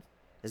 1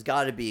 has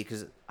got to be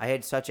because I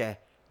had such a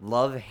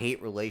love-hate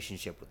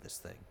relationship with this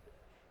thing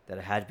that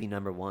it had to be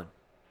number 1,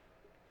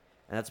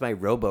 and that's my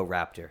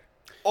Roboraptor.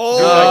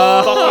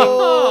 I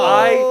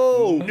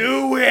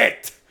knew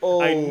it.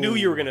 I knew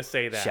you were gonna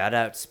say that. Shout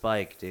out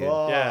Spike, dude.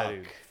 Yeah,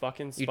 dude.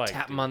 Fucking You Spike.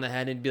 tap dude. him on the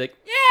head and be like,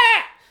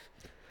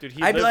 Dude,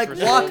 he I'd be lived like,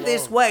 for so walk long.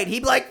 this way, and he'd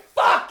be like,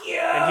 fuck you.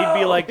 And he'd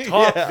be like,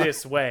 talk Yeah.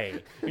 this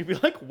way. He'd be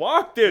like,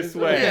 walk this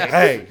way.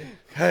 Hey,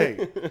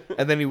 hey.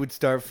 And then he would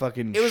start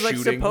fucking It was like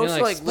shooting. supposed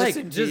to like Spike,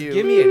 listen to just you.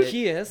 give me a and it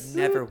kiss.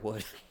 Never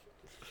would.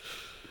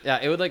 Yeah,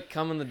 it would like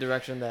come in the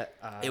direction that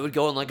It would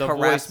go and like the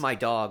harass voice- my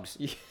dogs.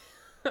 just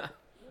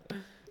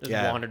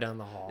Yeah. wander down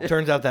the hall.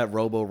 Turns out that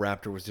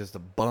Roboraptor was just a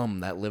bum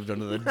that lived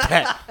under the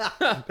deck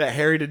that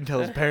Harry didn't tell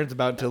his parents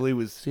about until he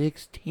was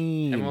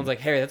 16. Everyone's like,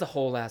 Harry, that's a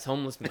whole ass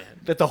homeless man.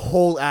 That's a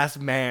whole ass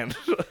man.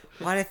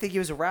 Why did I think he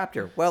was a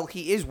raptor? Well,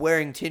 he is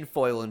wearing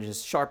tinfoil and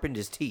just sharpened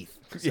his teeth.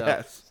 So.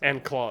 Yes.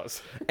 And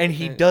claws. And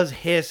he does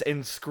hiss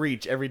and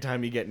screech every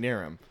time you get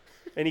near him.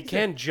 And he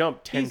can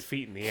jump 10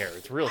 feet in the air.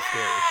 It's real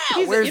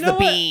scary. Where's you know the what?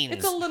 beans?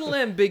 It's a little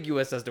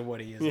ambiguous as to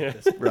what he is Yeah. at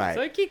this point. Right.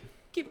 So keep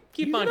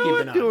You on know keeping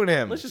what? on. Doing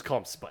him. Let's just call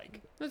him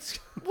Spike. Let's,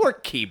 We're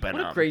keeping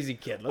what a him. crazy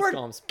kid. Let's We're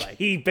call him Spike.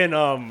 Keeping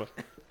him.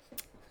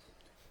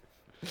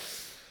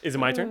 Is it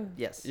my turn?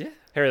 Yes. Yeah.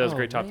 Harry, that was a Oh,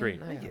 great top man, 3.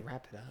 I gotta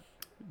wrap it up.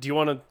 Do you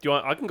want to?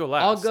 I can go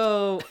I'll last.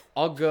 go.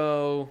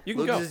 You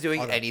can Lucas go. is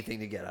doing anything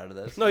to get out of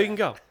this. No, you can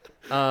go.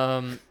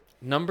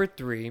 Number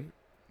 3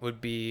 would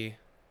be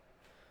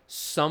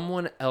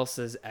someone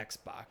else's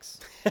Xbox.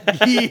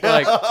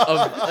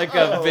 like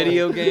a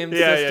video game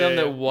Yeah, system yeah.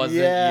 that wasn't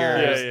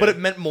Yeah. yours. Yeah. But it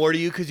meant more to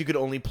you because you could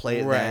only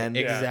play it Right, then.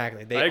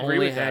 exactly. I They agree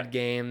only with had that.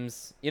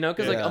 games,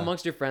 because like Yeah.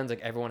 amongst your friends,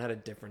 like everyone had a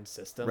different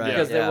system Right.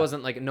 because Yeah. there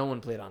wasn't like no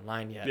one played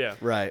online yet. Yeah.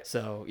 Right.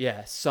 So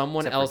yeah,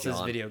 someone Except for else's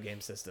John. video game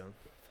system.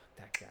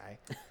 Fuck that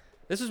guy.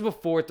 This was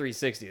before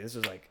 360. This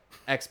was like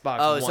Xbox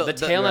Oh, One, so the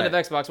the- tail end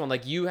right. of Xbox One.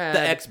 Like you had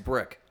The X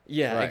brick.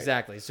 Yeah, Right.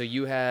 exactly. So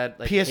you had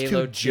like PS2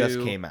 Halo just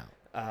 2. came out.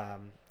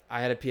 I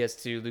had a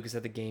PS2. Lucas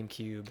had the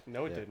GameCube.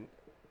 No, it Yeah. didn't.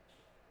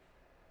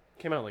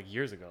 Came out like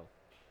years ago.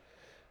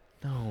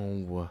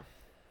 No.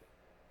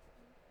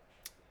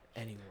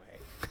 Anyway,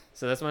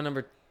 so that's my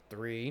number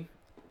 3.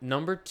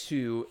 Number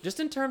 2,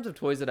 just in terms of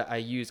toys that I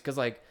used, because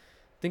like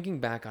thinking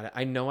back on it,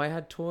 I know I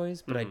had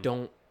toys, but I Mhm.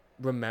 don't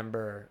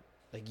remember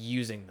like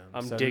using them.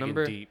 I'm so digging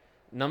deep.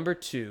 Number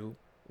 2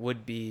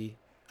 would be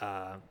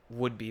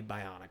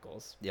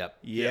Bionicles. Yep.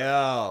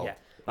 Yeah. Yeah.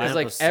 It's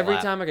like Bionicles every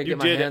slap. time I could You get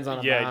my did- hands on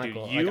a yeah,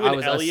 Bionicle, dude, you like, I and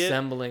was Elliot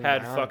assembling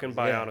had Bionicles. fucking Yeah,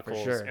 for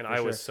Bionicles, sure, and for I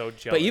sure. was so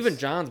jealous. But even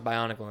John's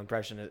Bionicle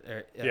impression,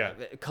 Yeah.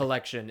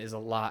 collection is a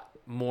lot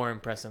more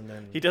impressive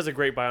than he does a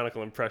great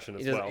Bionicle impression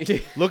as he does- well.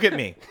 Look at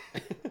me.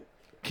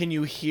 Can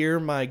you hear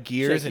my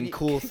gears Can and you-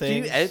 cool Can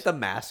things? you edit the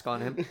mask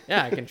on him?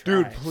 Yeah, I can try.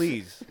 Dude,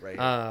 please. Right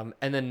here.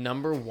 And then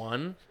number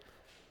 1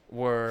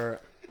 were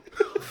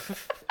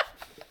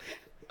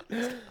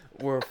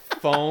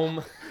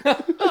foam.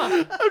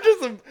 I'm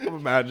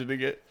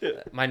imagining it.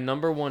 My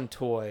number 1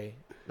 toy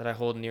that I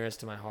hold nearest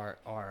to my heart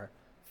are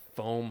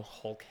foam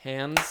Hulk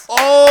hands.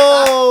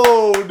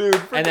 Oh, dude.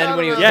 And then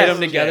when you Yes. hit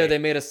them together, they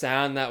made a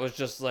sound that was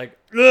just like,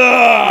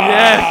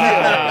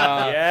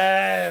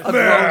 Yes. A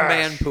grown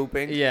man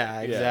pooping.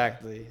 yeah,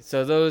 exactly.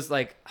 So those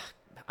like,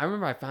 I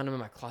remember I found them in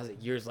my closet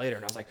years later,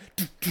 and I was like,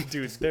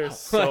 Dude, they're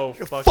so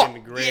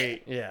fucking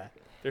great. yeah.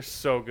 They're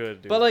so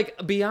good, dude. But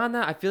like beyond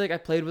that, I feel like I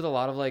played with a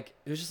lot of like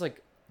it was just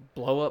like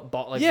blow up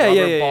ball like Yeah, rubber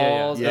yeah, yeah, yeah,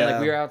 balls yeah. and like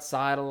Yeah. we were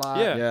outside a lot.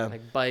 Yeah. Yeah.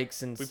 Like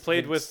bikes and We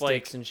played with, sticks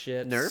like, and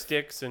shit. Nerf?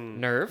 sticks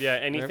and Nerf? Yeah,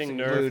 anything Nerf's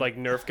Nerf, included. like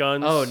Nerf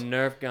guns. Oh,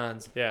 Nerf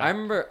guns. Yeah. I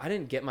remember I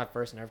didn't get my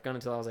first Nerf gun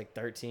until I was like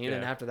 13,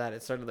 and Yeah. after that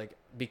it started like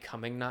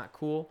becoming not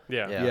cool.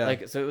 yeah. Yeah. Yeah.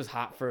 Like so it was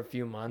hot for a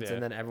few months, Yeah.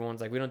 and then everyone's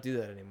like, we don't do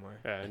that anymore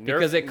Yeah,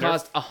 because it Nerf-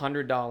 cost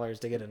 $100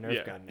 to get a Nerf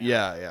Yeah. gun. Now.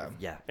 Yeah.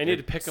 Yeah. I need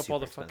to they're pick up all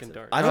the super fucking expensive.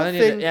 darts. I don't I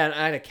needed- think. Yeah, and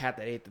I had a cat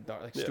that ate the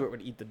dart. Like Yeah. Stuart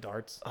would eat the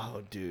darts.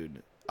 Oh,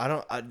 dude. I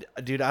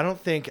don't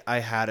think I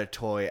had a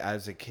toy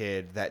as a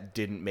kid that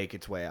didn't make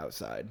its way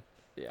outside.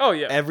 Oh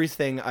yeah.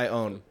 Everything I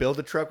owned, build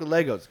a truck with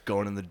Legos,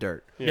 going in the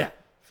dirt. Yeah.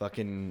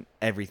 Fucking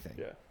everything.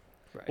 Yeah.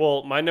 Right.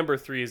 Well, my number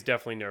 3 is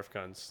definitely Nerf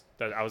guns.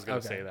 That I was gonna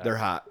Okay. say that. They're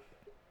hot.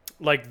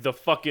 Like the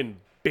fucking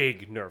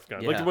big Nerf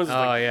gun. Like Yeah. the ones that's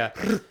Oh like, yeah.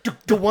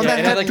 The one Yeah, that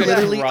it had had, like, a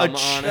literally a drum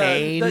on it.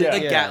 chain. The Yeah.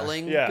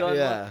 Gatling Yeah. gun.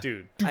 Yeah.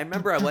 dude. I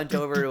remember I went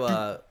over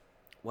to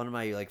one of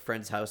my like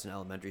friend's house in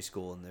elementary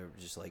school, and they were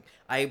just like,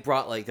 I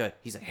brought like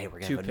he's like, hey, we're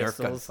gonna Two have a Nerf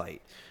gun pistols.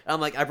 fight. And I'm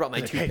like, I brought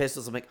my two hey.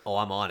 pistols. I'm like, oh,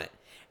 I'm on it.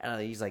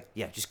 And he's like,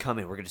 yeah, just come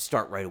in. We're gonna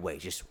start right away.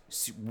 Just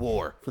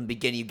war from the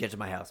beginning. You get to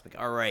my house. I'm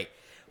like, all right.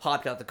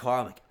 Hopped out the car.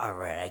 I'm like, all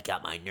right, I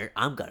got my Nerf.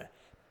 I'm gonna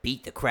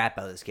beat the crap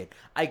out of this kid.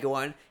 I go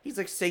on. He's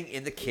like sitting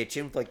in the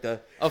kitchen with like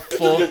the A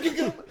full,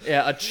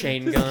 yeah, a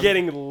chain gun.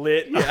 Getting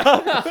lit.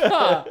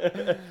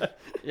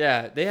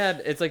 Yeah, they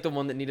had. It's like the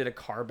one that needed a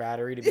car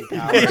battery to be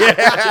powered.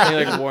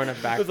 They like wore in a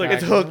backpack. like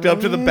It's hooked up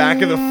to the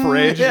back of the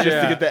fridge just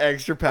Yeah. to get the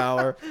extra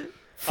power.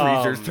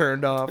 Freezer's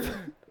turned off.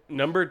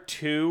 Number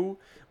 2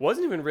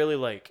 wasn't even really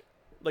like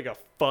a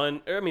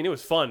fun. I mean, it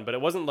was fun, but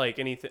it wasn't like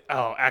anything.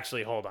 Oh,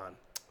 actually, hold on.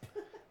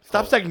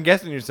 Stop second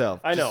guessing yourself.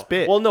 I know. Just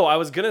spit. Well, no, I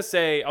was gonna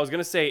say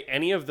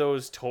any of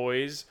those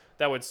toys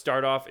that would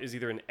start off as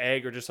either an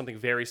egg or just something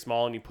very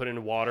small, and you put it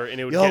in water, and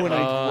it would Yo, get and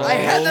like, I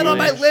had that on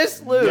my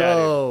list, Luke. Yeah, dude.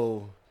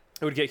 Yo.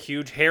 it would get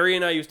huge. Harry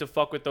and I used to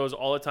fuck with those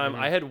all the time.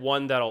 Mm-hmm. I had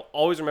one that I'll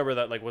always remember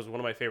that like was one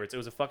of my favorites. It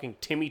was a fucking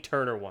Timmy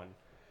Turner one.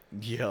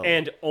 Yo.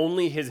 And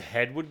only his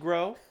head would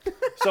grow.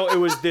 So it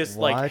was this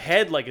What? like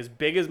head like as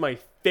big as my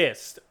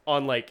fist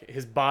on like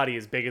his body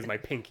as big as my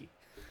pinky.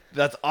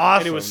 That's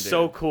awesome. And it was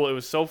so cool. It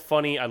was so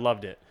funny. I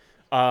loved it.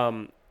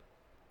 I'm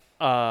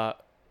just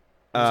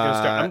gonna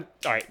start.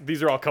 All right,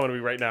 these are all coming to me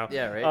right now.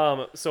 Yeah,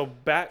 right. So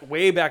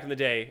way back in the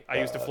day, I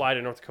used to fly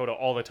to North Dakota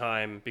all the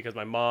time because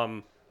my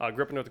mom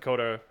grew up in North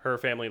Dakota. Her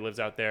family lives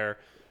out there.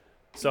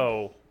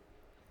 So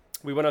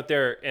we went out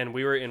there and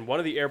we were in one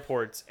of the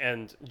airports,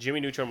 and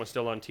Jimmy Neutron was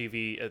still on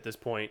TV at this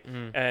point,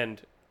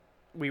 and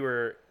we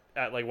were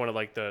at like one of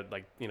like the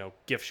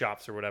gift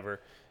shops or whatever,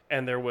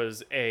 and there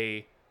was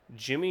a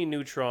Jimmy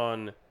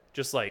Neutron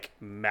just like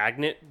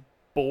magnet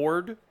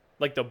board.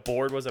 Like the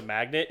board was a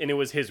magnet, and it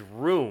was his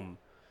room.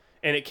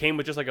 And it came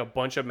with just like a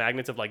bunch of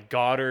magnets of like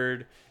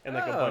Goddard and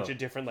like a bunch of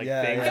different like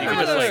things. yeah. You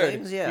could just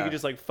Things, you could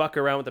just like fuck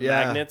around with the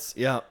magnets.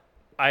 Yeah.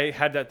 I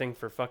had that thing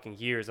for fucking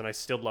years, and I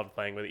still loved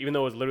playing with it, even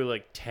though it was literally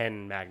like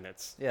 10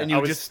 magnets. Yeah. And I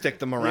you was- just stick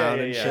them around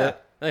and yeah.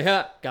 shit.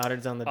 Like,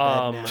 Goddard's on the bed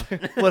now.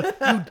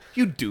 What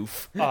you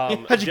doof.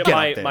 How'd you get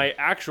my up there? my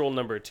actual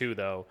number 2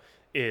 though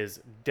is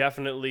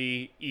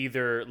definitely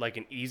either like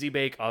an easy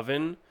bake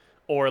oven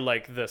or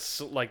like the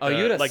you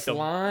had a like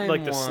slime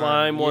the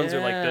slime one. ones or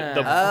like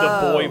the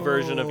Yeah. boy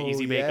version of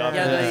easy bake yeah.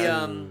 oven.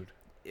 Yeah, Dude.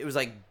 it was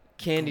like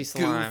Candy goo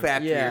slime.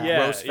 factory, Yeah.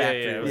 Yeah, roast yeah,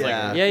 factory. yeah, it or was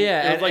whatever. like- Yeah, It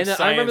yeah. was like And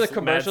I remember the Science-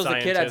 commercials. Mad The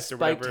kid had Scientist or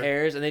spiked whatever.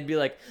 hairs, and they'd be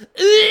like,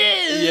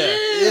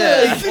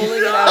 Yeah. pulling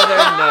it out of their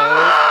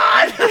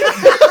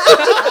nose.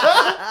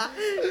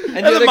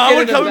 And the other mom kid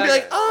would in the come and be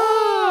back- like,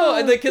 oh!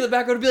 and the kid in the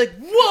background would be like,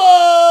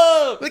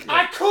 whoa! Like,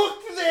 I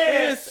cooked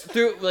this!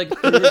 through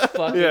his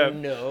fucking Yeah.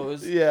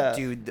 nose. Yeah.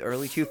 Dude, the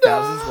early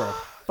 2000s were a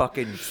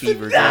fucking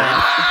fever dream.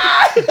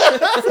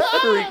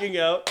 Freaking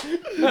out.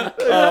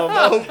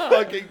 So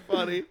fucking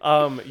funny.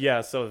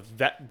 Yeah, so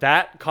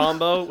that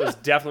combo was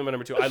definitely my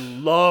number 2.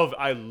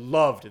 I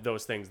loved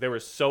those things. They were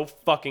so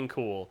fucking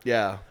cool.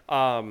 Yeah.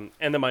 And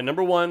then my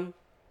number 1,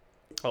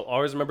 I'll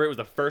always remember it was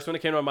the first one that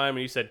came to my mind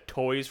when you said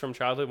toys from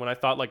childhood. When I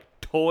thought like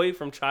toy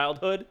from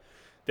childhood,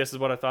 this is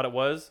what I thought it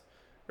was.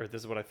 Or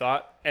this is what I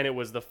thought. And it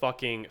was the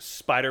fucking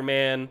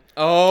Spider-Man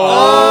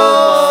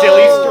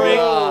silly string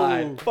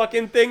God.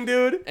 fucking thing,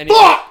 dude. And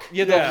Fuck!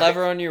 You had Yeah. the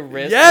lever on your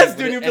wrist. Yes, and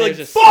dude. it- You'd be and it like,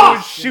 just fuck!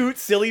 swooshed. Shoot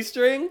silly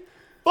string?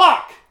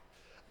 Fuck!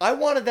 I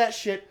wanted that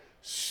shit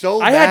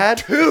so I bad.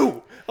 had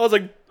 2. I was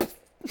like,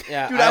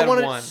 Yeah, Dude, I I had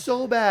wanted one. it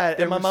so bad.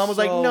 They And my were mom was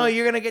like, so- no,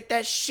 you're going to get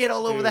that shit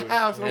all over the Dude,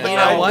 house. And I was yeah.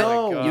 like, You know I what?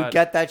 know. God. You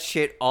get that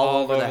shit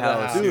all over the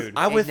house. house. Dude,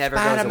 I It was never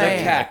goes The Spider-Man.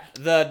 away. cat,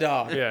 the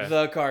dog, Yeah.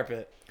 the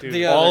carpet, Dude,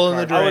 the all other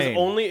in the carpet. I was drain.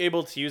 only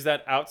able to use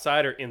that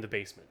outside or in the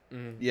basement.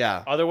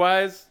 Yeah.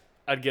 Otherwise,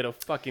 I'd get a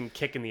fucking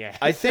kick in the ass.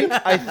 I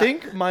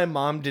think my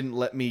mom didn't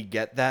let me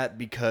get that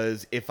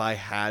because if I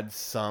had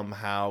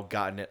somehow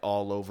gotten it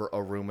all over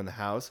a room in the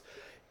house,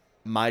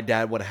 my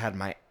dad would have had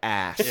my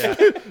ass. Yeah.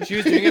 She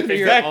was doing it for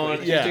your Exactly, own. She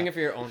was yeah. doing it for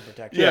your own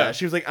protection. Yeah,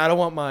 she was like, I don't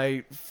want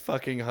my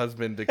fucking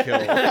husband to kill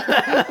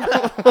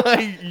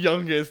my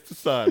youngest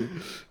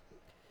son.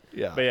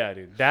 Yeah. But yeah,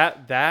 dude,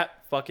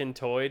 that fucking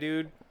toy,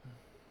 dude.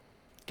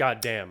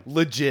 God damn.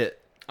 Legit.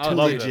 I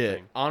Love that legit.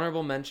 thing.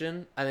 Honorable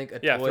mention. I think a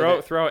Yeah,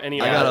 toy throw out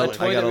any. I got other a- a one.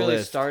 toy I got that a really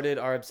list. started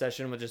our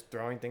obsession with just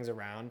throwing things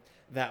around.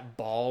 That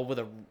ball with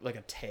a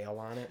tail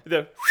on it.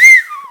 The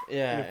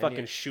Yeah, you and fucking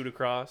you- shoot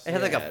across. It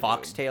had like Yeah, a dude.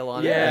 foxtail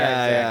on yeah, it.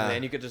 Yeah, exactly. yeah.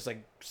 And you could just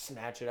like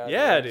snatch it out.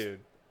 Yeah, and just dude.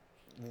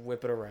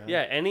 Whip it around.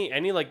 Yeah, any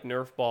like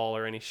Nerf ball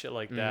or any shit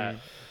like that.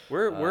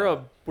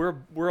 Mm-hmm.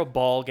 We're a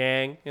ball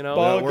gang, you know.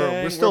 Ball we're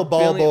gang, still we're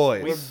ball billion-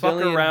 boys. We we're fuck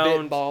billion-bit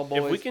around. ball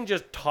If we boys. can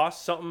just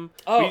toss something.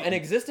 Oh, we- an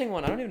existing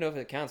one. I don't even know if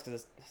it counts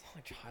because it's not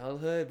like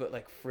childhood, but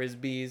like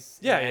frisbees.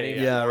 Yeah, Manny,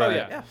 yeah. Yeah, Oh, right.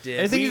 yeah. Discs.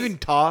 Anything you can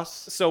toss.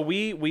 So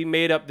we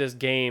made up this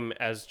game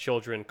as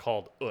children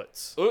called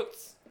Utz,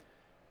 Oops.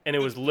 and it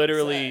was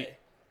literally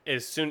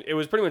it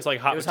was pretty much like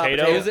hot was hot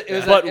potato, potato. It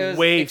was but it was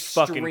way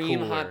extreme fucking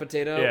cooler. hot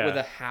potato Yeah. with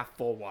a half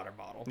full water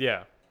bottle.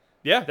 Yeah,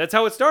 that's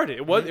how it started.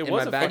 It was In a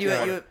my back- fucking.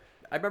 And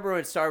I remember when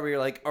it started, we were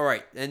like, all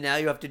right, and now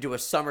you have to do a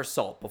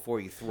somersault before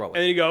you throw And it.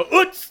 then you go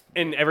Utz,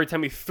 and every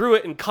time you threw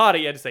it and caught it,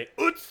 you had to say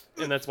Utz,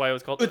 and that's why it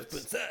was called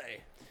Utz.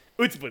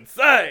 Utz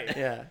Bonsai.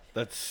 Yeah.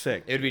 That's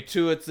sick. It would be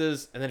 2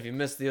 Utzes, and then if you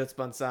missed the Utz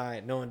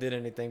Bonsai, no one did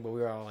anything, but we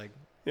were all like,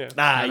 Yeah.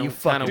 Nah, Kinda- you kinda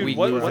fucking weak Dude,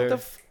 what loser.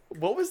 the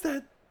what was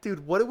that?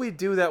 Dude, what did we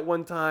do that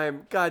one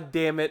time? God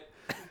damn it.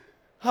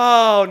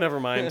 Oh, never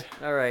mind.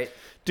 All right.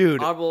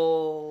 Dude.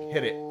 Honorable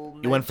Hit it.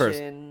 You went first.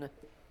 mention,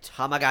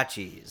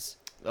 Tamagotchis.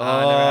 Oh, I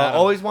never had 'em.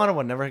 always wanted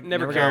one. Never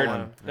Never got cared.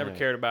 one. Never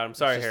cared about him.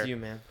 Sorry, it's just Hair. you,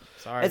 man.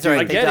 Sorry. It's all I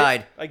right. They get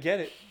died. it. I get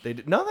it. They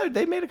did, no,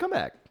 they made a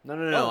comeback. No.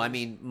 Oh. I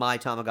mean, my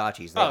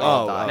Tamagotchis. They Oh,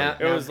 all oh, died.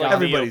 Now- It was like now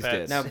everybody's Neopets.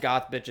 did. Now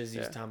goth bitches use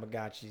Yeah.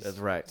 Tamagotchis. That's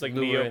right. It's like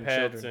Luring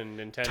Neopets children.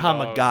 and Nintendo.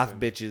 Tamagoth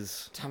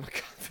bitches.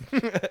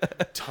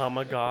 Tamagotchi.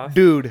 Tamagoth.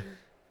 Dude,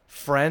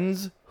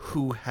 friends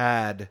who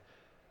had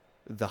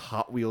the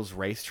Hot Wheels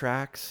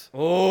racetracks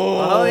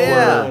Oh,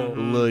 yeah. were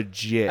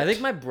legit. I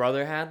think my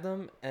brother had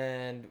them,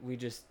 and we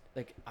just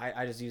like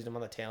I just used them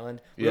on the tail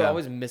end. We were Yeah.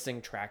 always missing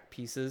track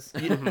pieces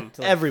to like,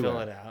 Everywhere.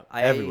 fill it out.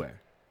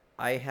 everywhere.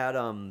 I had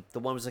the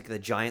one was like the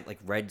giant like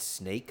red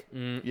snake,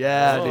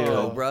 Yeah, Oh. dude.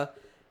 cobra,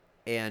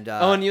 and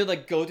Oh, and you'd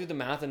like go through the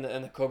mouth, and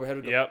the cobra head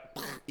would go. Yep.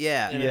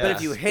 yeah. Yeah. But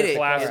if you hit it,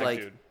 Classic, it like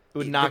dude. It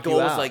would the knock goal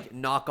you was out. like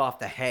knock off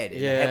the head,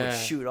 and the head Yeah. would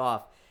shoot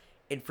off.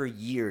 And for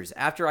years,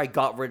 after I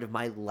got rid of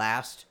my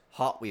last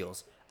Hot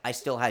Wheels, I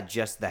still had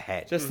just the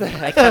head. Just the I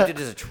head. kept it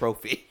as a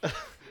trophy.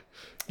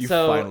 You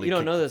So finally you don't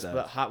kicked know its this, ass.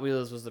 but Hot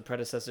Wheels was the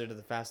predecessor to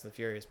the Fast and the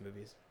Furious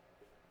movies.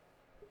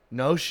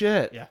 No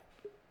shit. Yeah.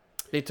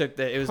 They took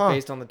it was Huh.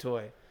 based on the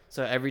toy.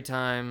 So every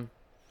time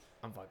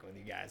I'm fucking with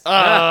you guys.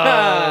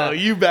 Oh,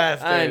 you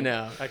bastard. I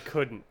know. I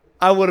couldn't.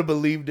 I would have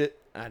believed it.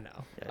 I know.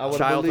 I would've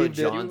Childhood believed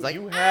it. John's like,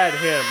 You had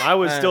him. I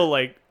was still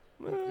like,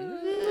 But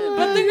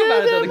think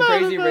about it though, the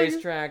crazy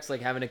racetracks,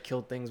 like having to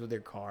kill things with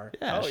your car.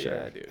 Yeah, Oh, sure.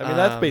 yeah, dude. I mean,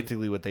 that's Um,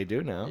 basically what they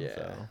do now. Yeah.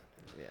 So.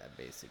 Yeah,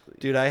 basically.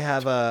 Dude, I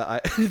have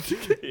a.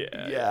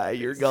 yeah,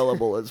 You're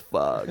gullible as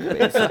fuck.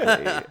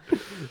 Basically.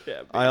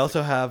 yeah. I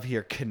also have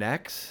here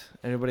Connects.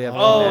 Anybody have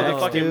Oh, Connects, the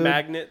fucking dude?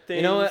 magnet thing.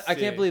 You know what? I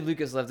can't believe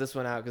Lucas left this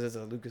one out because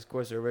it's a Lucas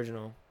Corsa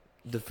original.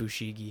 The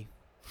Fushigi.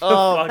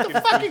 Oh, fucking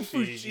the fucking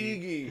Fushigi.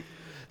 Fushigi.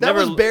 That Never-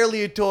 was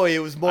barely a toy. It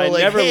was more I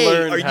like, never hey,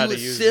 learned are how you to a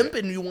use simp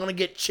it. and you want to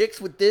get chicks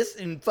with this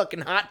in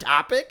fucking Hot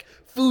Topic?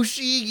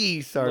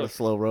 Fushigi. Sorry Look, to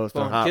slow roast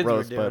Well, or hot kids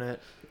roast, were doing but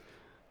it.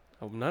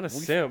 I'm not a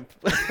simp.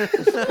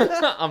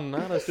 I'm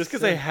not a Just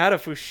because I had a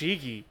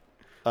Fushigi.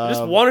 I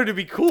just Um, wanted to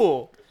be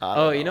cool. I Oh,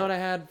 don't you know what I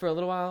had for a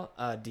little while?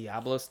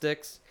 Diablo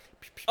sticks.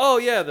 Oh,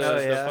 yeah, the, Oh,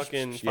 the yeah.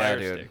 fucking Yeah, fire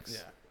dude.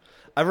 sticks.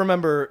 I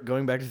remember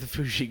going back to the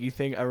Fushigi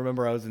thing. I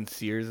remember I was in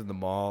Sears in the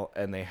mall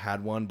and they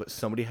had one, but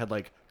somebody had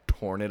like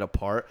torn it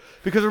apart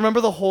because remember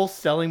the whole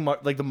selling,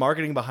 like the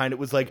marketing behind it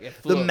was like It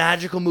the floats.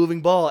 magical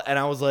moving ball, and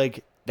I was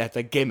like, that's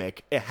a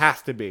gimmick. It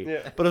has to be.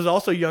 Yeah. But I was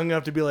also young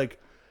enough to be like,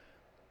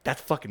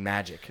 that's fucking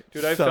magic.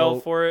 Dude, I So- fell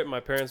for it. My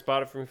parents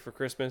bought it for me for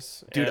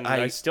Christmas, Dude, and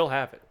I- I still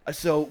have it.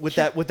 So with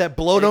that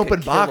blown It could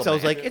open kill box, a I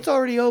was man. like, it's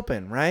already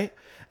open, right?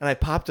 And I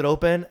popped it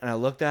open and I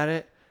looked at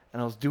it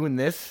and I was doing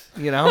this,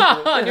 you know,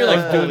 And you're I like,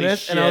 was doing holy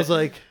this, and I shit. was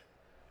like,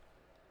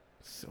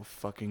 so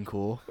fucking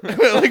cool. Like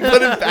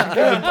put it back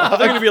in the I'm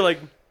gonna be like,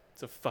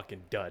 it's a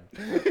fucking dud.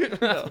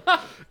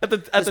 At the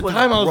This one's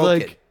time, I was broken.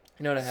 like,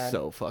 You know what I had?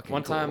 so fucking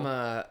One cool. time,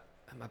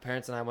 my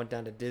parents and I went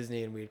down to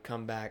Disney, and we'd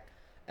come back,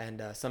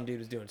 and some dude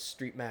was doing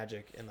street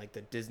magic in like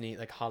the Disney,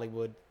 like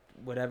Hollywood,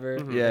 whatever.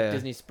 Mhm. Like Yeah.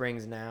 Disney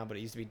Springs now, but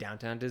it used to be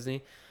downtown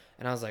Disney.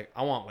 And I was like,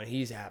 I want what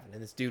he's having.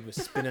 And this dude was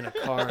spinning a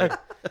card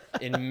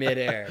in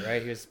midair,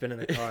 right? He was spinning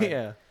a card.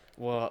 yeah.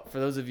 Well, for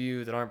those of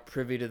you that aren't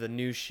privy to the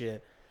new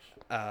shit,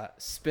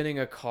 spinning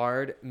a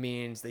card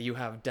means that you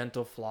have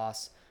dental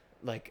floss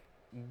like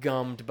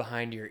gummed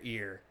behind your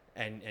ear,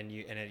 and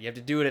you have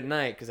to do it at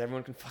night because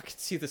everyone can fucking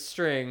see the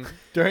string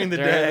During the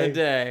during day. the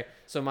day.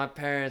 So my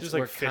parents Just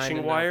like were fishing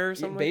kind wire or enough,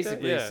 something like that?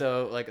 basically. Yeah.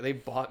 So like they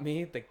bought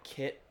me the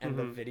kit and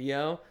the Mhm.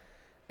 video,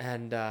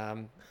 and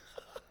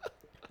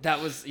that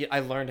was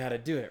I learned how to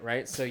do it,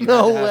 right? So you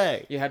No had to have,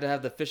 way. You had to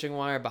have the fishing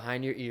wire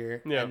behind your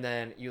ear, Yeah. and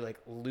then you like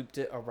looped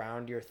it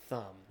around your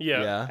thumb,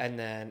 Yeah. and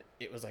then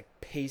it was like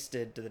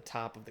pasted to the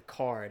top of the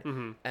card,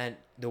 Mm-hmm. and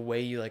the way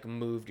you like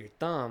moved your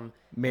thumb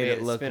Made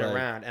it look spin like-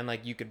 around, and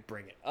like you could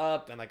bring it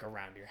up and like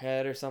around your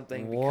head or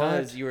something What?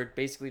 because you were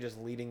basically just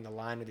leading the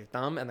line with your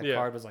thumb, and the Yeah.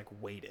 card was like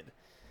weighted.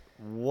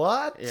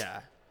 What? Yeah.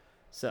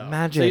 So So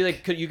Magic. you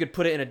like you could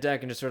put it in a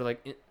deck and just sort of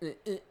like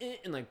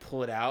and like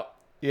pull it out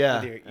Yeah.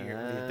 with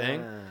your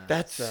thing.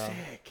 That's So-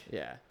 sick.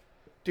 Yeah.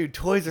 Dude,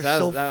 toys are That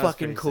so was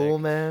fucking pretty cool,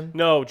 sick. man.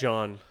 No,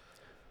 John.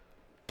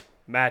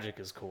 Magic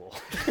is cool.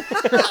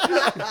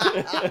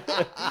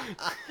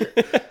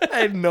 I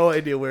had no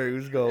idea where he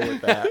was going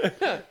with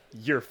that.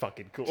 You're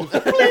fucking cool.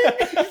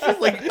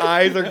 Just like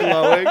eyes are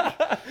glowing.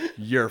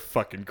 You're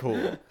fucking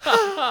cool.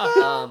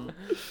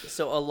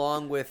 So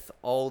along with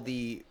all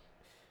the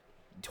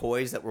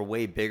toys that were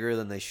way bigger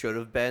than they should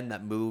have been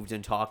that moved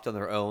and talked on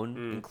their own,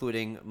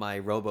 including my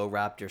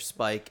Roboraptor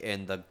Spike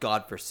and the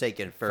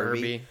godforsaken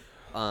Furby.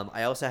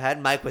 I also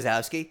had Mike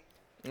Wazowski,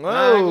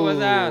 Michael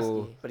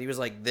Wazowski. but he was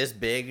like this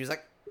big. He was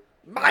like,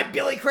 my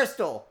Billy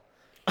Crystal.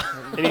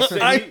 And he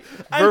said, I'm just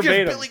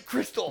verbatim. Billy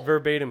Crystal.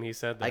 Verbatim, he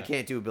said that. I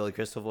can't do a Billy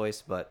Crystal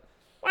voice, but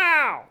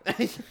Wow. That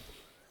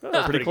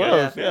was Pretty good.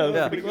 close. Yeah, Yeah.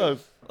 that's pretty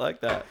close. I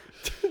like that.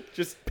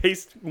 Just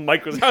paste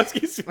Mike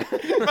Wazowski's.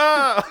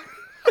 Ah!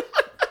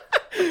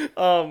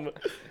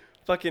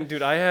 Fucking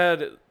dude, I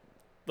had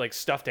like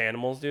stuffed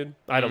animals, dude.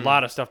 I had a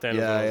lot of stuffed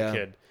animals Yeah, when I was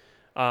yeah. a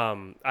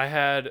kid. I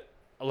had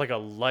like a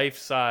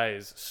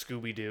life-size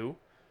Scooby Doo,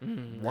 I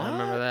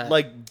remember that.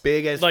 Like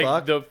big as like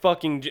fuck. the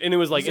fucking, and it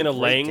was like He's in a a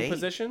Great laying Dane.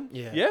 position.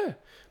 Yeah.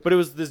 But it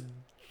was this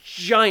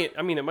giant.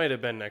 I mean, it might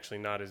have been actually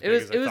not as big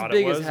as I it was thought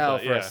big it was. as hell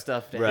but for yeah. a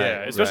stuffed Right.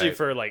 animal. Yeah, especially right.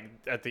 for like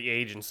at the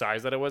age and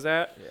size that it was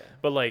at. Yeah.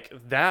 But like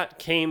that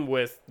came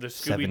with the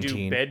Scooby 17.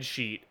 Doo bed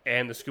sheet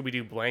and the Scooby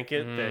Doo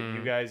blanket that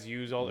you guys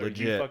use or you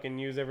Legit. fucking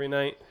use every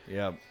night.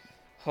 Yeah.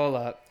 Hold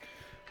up.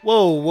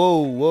 Whoa,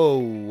 whoa, whoa,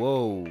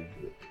 whoa,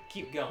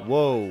 Keep going.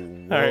 whoa,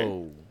 right.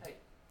 whoa.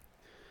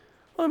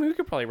 Well, I mean, we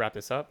could probably wrap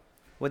this up.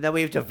 well, then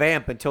we have to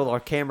vamp until our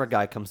camera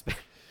guy comes back.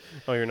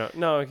 Oh, you're not.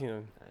 No, you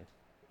know.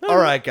 All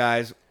right,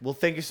 guys. Well,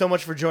 thank you so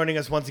much for joining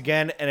us once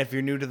again. And if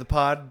you're new to the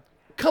pod,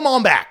 come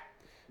on back.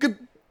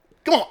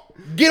 Come on,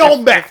 get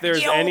on back.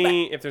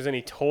 If there's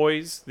any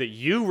toys that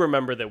you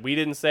remember that we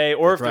didn't say,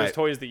 or if That's there's right.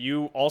 toys that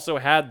you also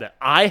had that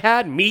I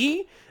had,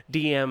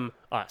 DM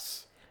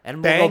us. And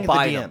we'll Bang go the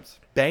buy DMs. them.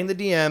 Bang the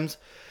DMs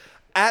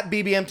at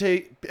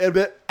BBMT.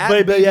 At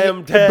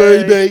BBMT.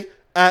 baby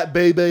at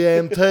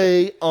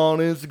BBMT on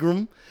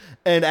Instagram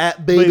and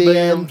at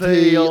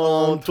BBMT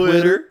on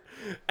Twitter.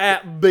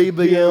 At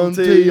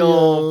BBMT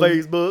on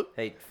Facebook.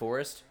 Hey,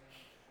 Forrest,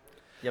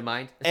 you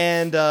mind?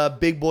 And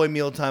Big Boy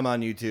Mealtime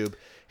on YouTube.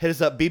 Hit us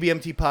up,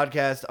 BBMT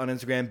Podcast on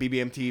Instagram,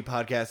 BBMT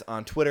Podcast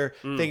on Twitter.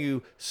 Thank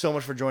you so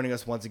much for joining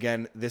us once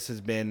again. This has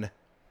been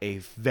a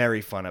very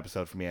fun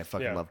episode for me. I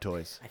fucking love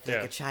toys. I feel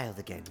like a child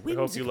again. I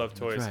hope you love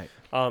toys.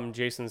 Right.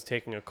 Jason's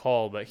taking a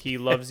call, but he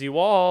loves you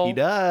all. He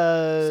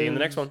does. See you in the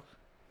next one.